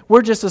pay.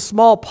 We're just a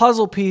small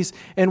puzzle piece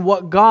in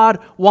what God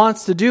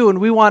wants to do, and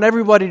we want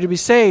everybody to be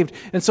saved.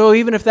 And so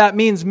even if that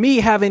means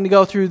me having to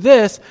go through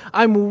this,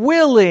 I'm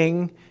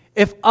willing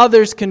if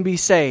others can be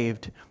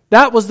saved.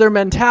 That was their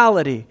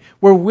mentality.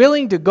 We're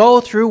willing to go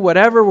through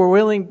whatever we're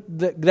willing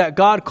that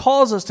God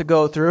calls us to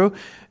go through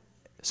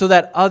so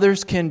that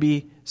others can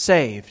be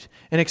saved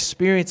and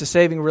experience a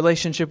saving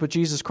relationship with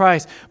Jesus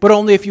Christ. But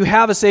only if you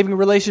have a saving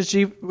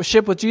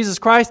relationship with Jesus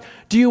Christ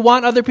do you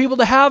want other people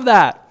to have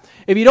that.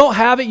 If you don't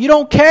have it, you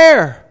don't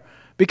care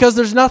because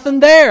there's nothing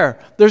there.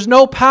 There's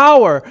no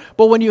power.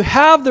 But when you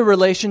have the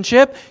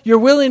relationship, you're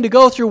willing to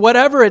go through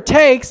whatever it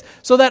takes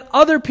so that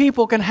other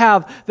people can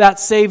have that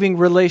saving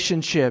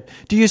relationship.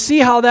 Do you see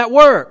how that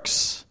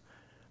works?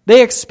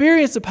 They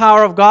experienced the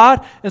power of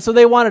God, and so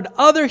they wanted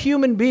other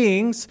human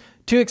beings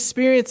to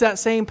experience that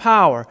same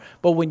power.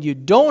 But when you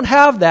don't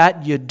have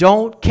that, you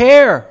don't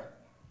care.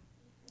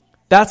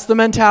 That's the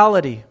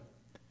mentality.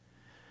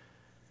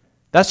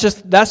 That's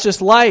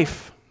just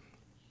life.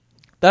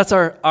 That's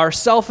our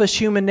selfish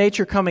human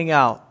nature coming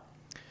out.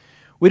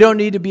 We don't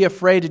need to be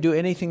afraid to do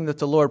anything that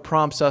the Lord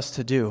prompts us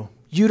to do.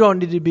 You don't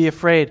need to be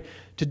afraid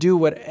to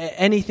do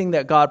anything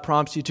that God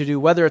prompts you to do,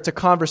 whether it's a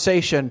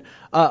conversation,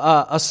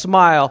 a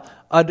smile,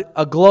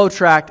 a glow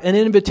tract, an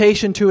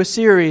invitation to a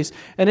series,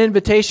 an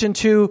invitation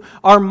to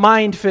our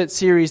Mind Fit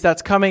series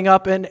that's coming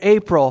up in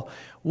April.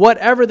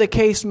 Whatever the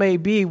case may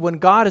be, when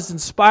God is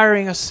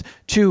inspiring us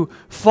to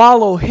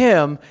follow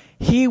Him,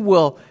 we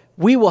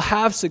will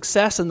have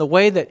success in the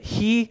way that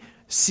He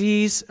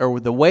sees or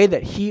the way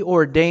that He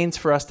ordains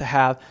for us to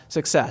have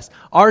success.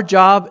 Our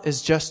job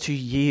is just to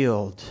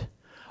yield.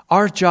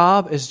 Our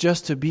job is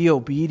just to be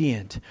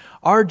obedient.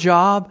 Our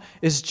job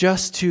is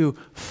just to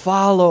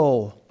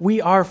follow. We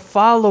are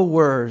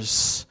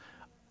followers,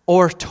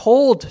 or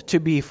told to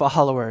be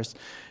followers.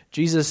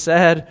 Jesus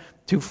said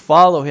to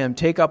follow Him,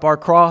 take up our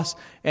cross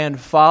and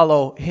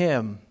follow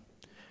Him.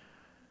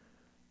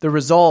 The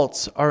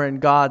results are in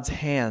God's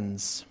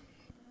hands.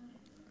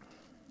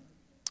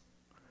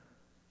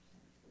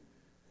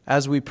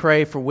 As we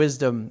pray for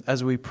wisdom,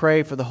 as we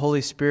pray for the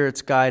Holy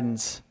Spirit's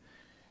guidance,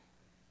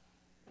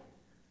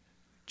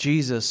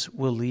 Jesus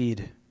will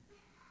lead.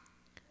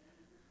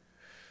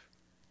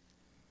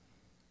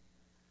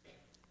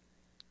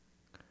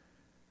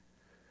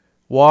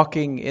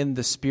 Walking in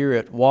the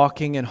Spirit,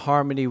 walking in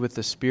harmony with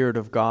the Spirit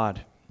of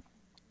God.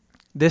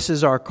 This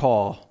is our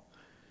call.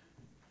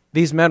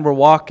 These men were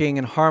walking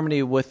in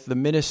harmony with the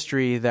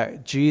ministry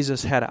that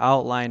Jesus had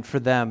outlined for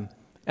them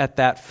at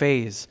that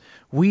phase.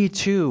 We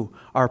too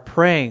are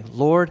praying,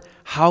 Lord,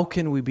 how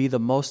can we be the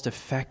most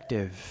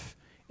effective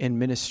in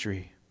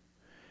ministry?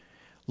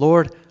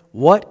 Lord,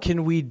 what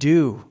can we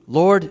do?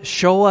 Lord,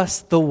 show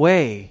us the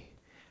way.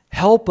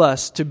 Help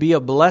us to be a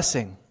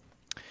blessing.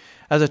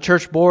 As a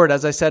church board,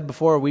 as I said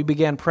before, we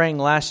began praying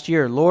last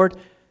year, Lord,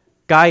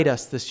 guide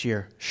us this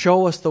year.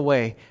 Show us the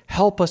way.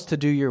 Help us to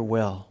do your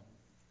will.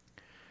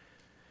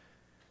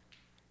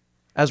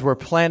 As we're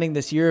planning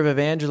this year of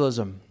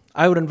evangelism,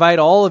 I would invite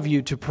all of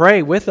you to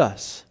pray with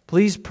us.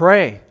 Please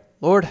pray.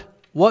 Lord,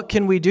 what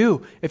can we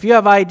do? If you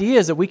have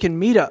ideas that we can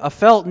meet a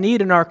felt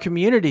need in our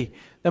community,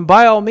 then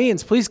by all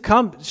means, please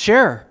come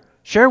share.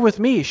 Share with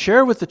me.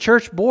 Share with the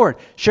church board.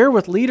 Share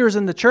with leaders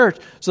in the church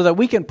so that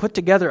we can put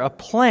together a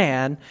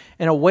plan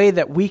in a way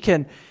that we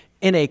can,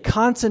 in a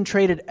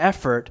concentrated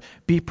effort,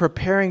 be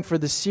preparing for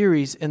the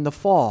series in the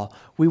fall.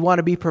 We want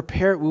to be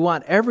prepared. We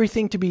want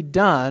everything to be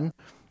done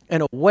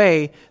in a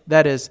way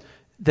that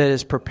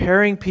is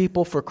preparing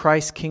people for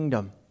Christ's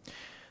kingdom.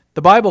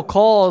 The Bible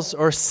calls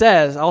or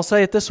says, I'll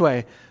say it this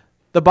way,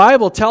 the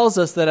Bible tells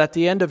us that at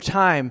the end of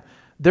time,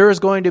 there is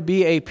going to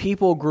be a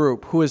people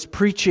group who is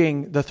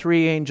preaching the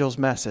three angels'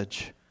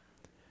 message.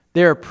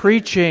 They are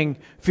preaching,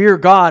 fear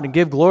God and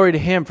give glory to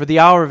Him, for the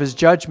hour of His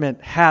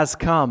judgment has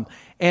come.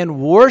 And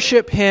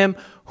worship Him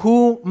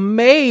who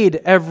made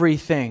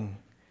everything.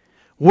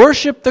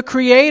 Worship the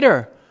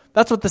Creator.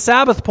 That's what the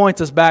Sabbath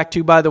points us back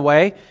to, by the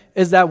way,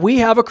 is that we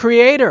have a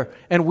Creator,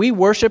 and we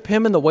worship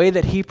Him in the way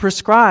that He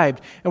prescribed.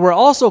 And we're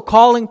also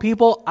calling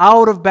people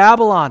out of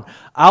Babylon,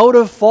 out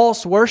of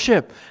false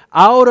worship,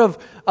 out of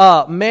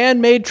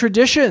man-made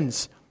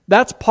traditions.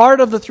 That's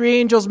part of the three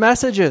angels'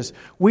 messages.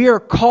 We are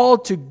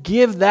called to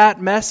give that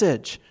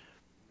message.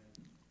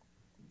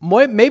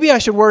 Maybe I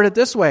should word it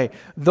this way.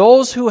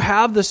 Those who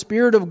have the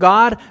Spirit of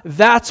God,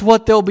 that's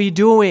what they'll be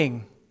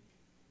doing.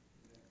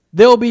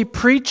 They'll be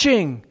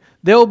preaching.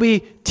 They'll be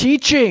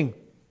teaching.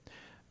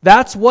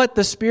 That's what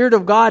the Spirit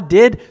of God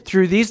did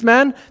through these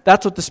men.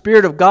 That's what the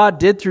Spirit of God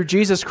did through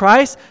Jesus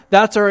Christ.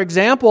 That's our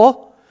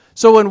example.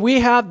 So when we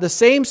have the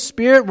same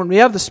Spirit, when we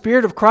have the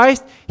Spirit of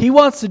Christ, He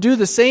wants to do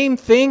the same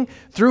thing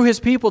through His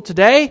people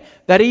today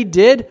that He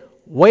did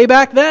way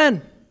back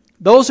then.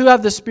 Those who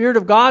have the Spirit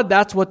of God,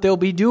 that's what they'll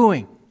be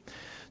doing.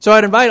 So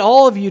I'd invite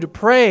all of you to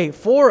pray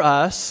for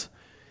us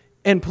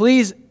and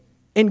please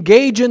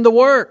engage in the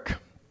work.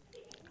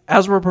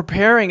 As we're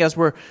preparing, as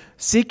we're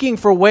seeking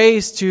for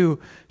ways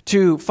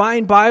to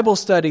find Bible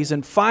studies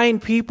and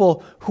find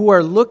people who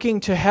are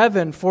looking to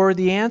heaven for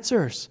the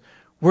answers.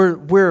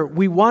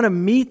 We want to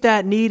meet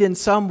that need in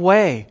some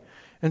way.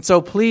 And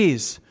so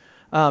please,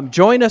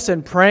 join us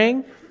in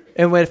praying.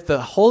 And if the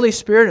Holy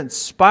Spirit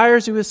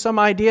inspires you with some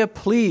idea,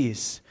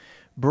 please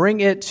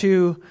bring it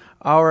to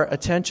our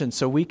attention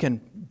so we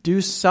can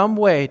do some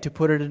way to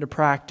put it into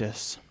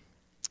practice.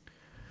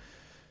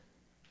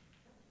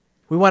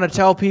 We want to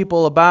tell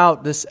people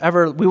about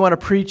we want to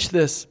preach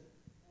this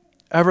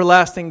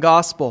everlasting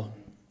gospel,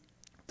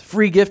 the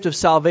free gift of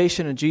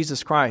salvation in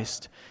Jesus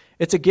Christ.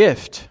 It's a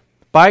gift.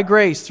 By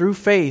grace, through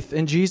faith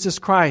in Jesus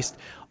Christ,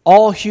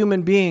 all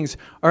human beings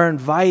are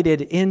invited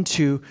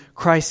into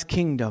Christ's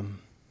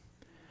kingdom.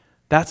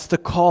 That's the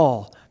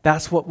call.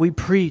 That's what we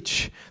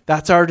preach.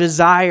 That's our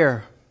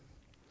desire.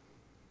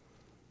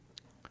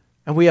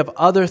 And we have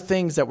other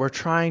things that we're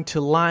trying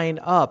to line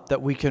up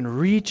that we can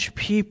reach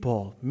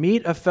people,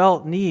 meet a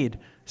felt need,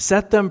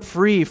 set them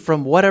free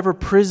from whatever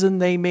prison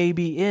they may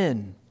be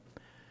in.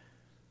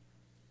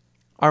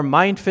 Our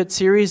Mind Fit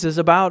series is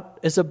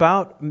about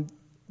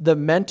the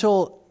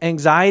mental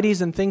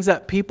anxieties and things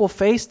that people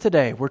face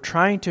today. We're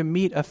trying to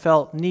meet a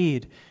felt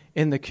need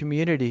in the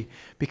community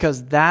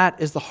because that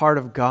is the heart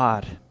of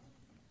God.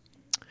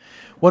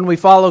 When we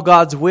follow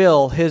God's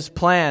will, His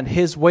plan,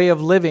 His way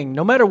of living,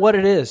 no matter what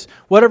it is,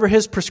 whatever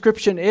His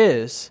prescription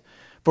is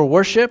for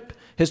worship,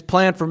 His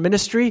plan for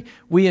ministry,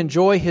 we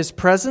enjoy His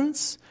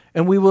presence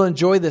and we will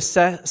enjoy the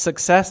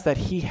success that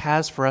He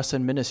has for us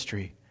in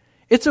ministry.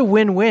 It's a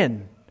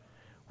win-win.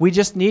 We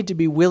just need to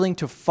be willing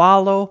to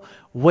follow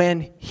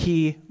when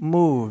He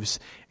moves,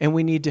 and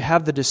we need to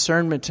have the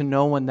discernment to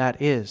know when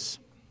that is.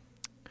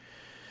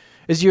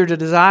 Is your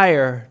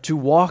desire to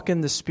walk in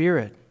the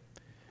Spirit,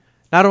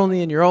 not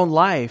only in your own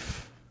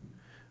life,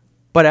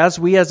 but as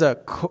we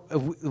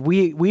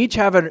each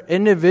have our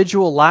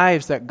individual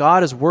lives that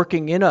God is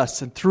working in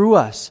us and through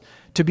us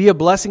to be a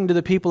blessing to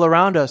the people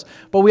around us,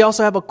 but we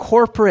also have a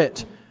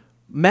corporate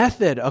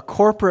method, a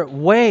corporate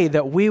way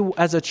that we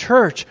as a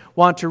church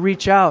want to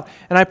reach out.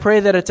 And I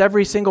pray that it's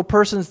every single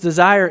person's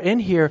desire in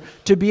here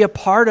to be a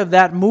part of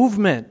that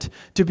movement,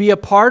 to be a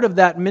part of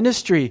that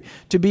ministry,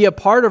 to be a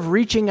part of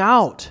reaching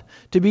out,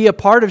 to be a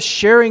part of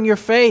sharing your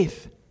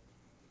faith.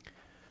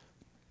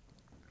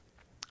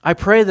 I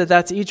pray that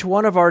that's each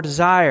one of our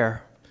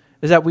desire,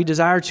 is that we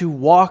desire to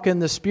walk in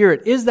the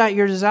Spirit. Is that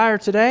your desire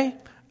today?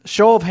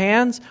 Show of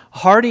hands,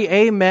 hearty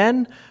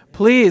amen.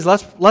 Please,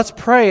 let's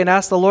pray and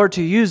ask the Lord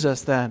to use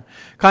us then.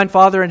 Kind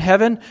Father in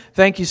heaven,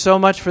 thank you so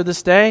much for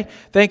this day.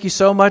 Thank you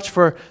so much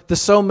for the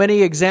so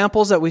many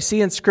examples that we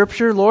see in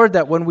Scripture, Lord,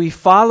 that when we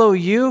follow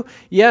you,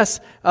 yes,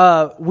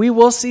 we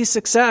will see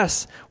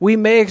success. We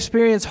may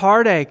experience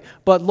heartache,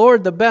 but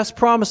Lord, the best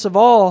promise of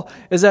all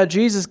is that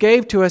Jesus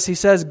gave to us. He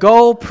says,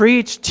 go,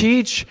 preach,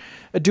 teach,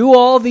 do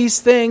all these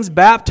things,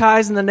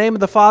 baptize in the name of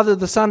the Father,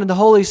 the Son, and the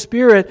Holy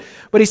Spirit.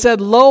 But He said,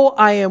 lo,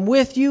 I am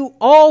with you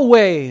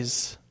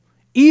always,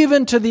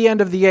 even to the end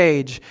of the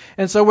age.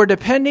 And so we're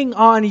depending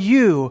on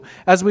you.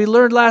 As we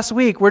learned last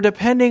week, we're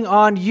depending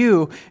on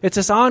you. It's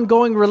this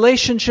ongoing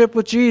relationship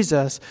with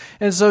Jesus.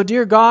 And so,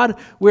 dear God,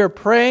 we're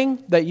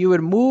praying that you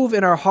would move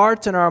in our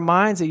hearts and our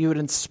minds, that you would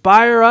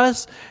inspire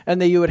us, and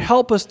that you would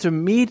help us to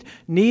meet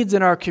needs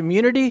in our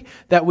community,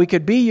 that we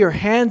could be your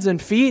hands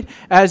and feet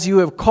as you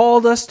have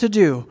called us to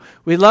do.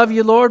 We love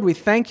you, Lord. We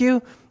thank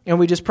you. And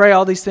we just pray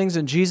all these things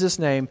in Jesus'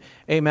 name.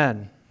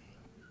 Amen.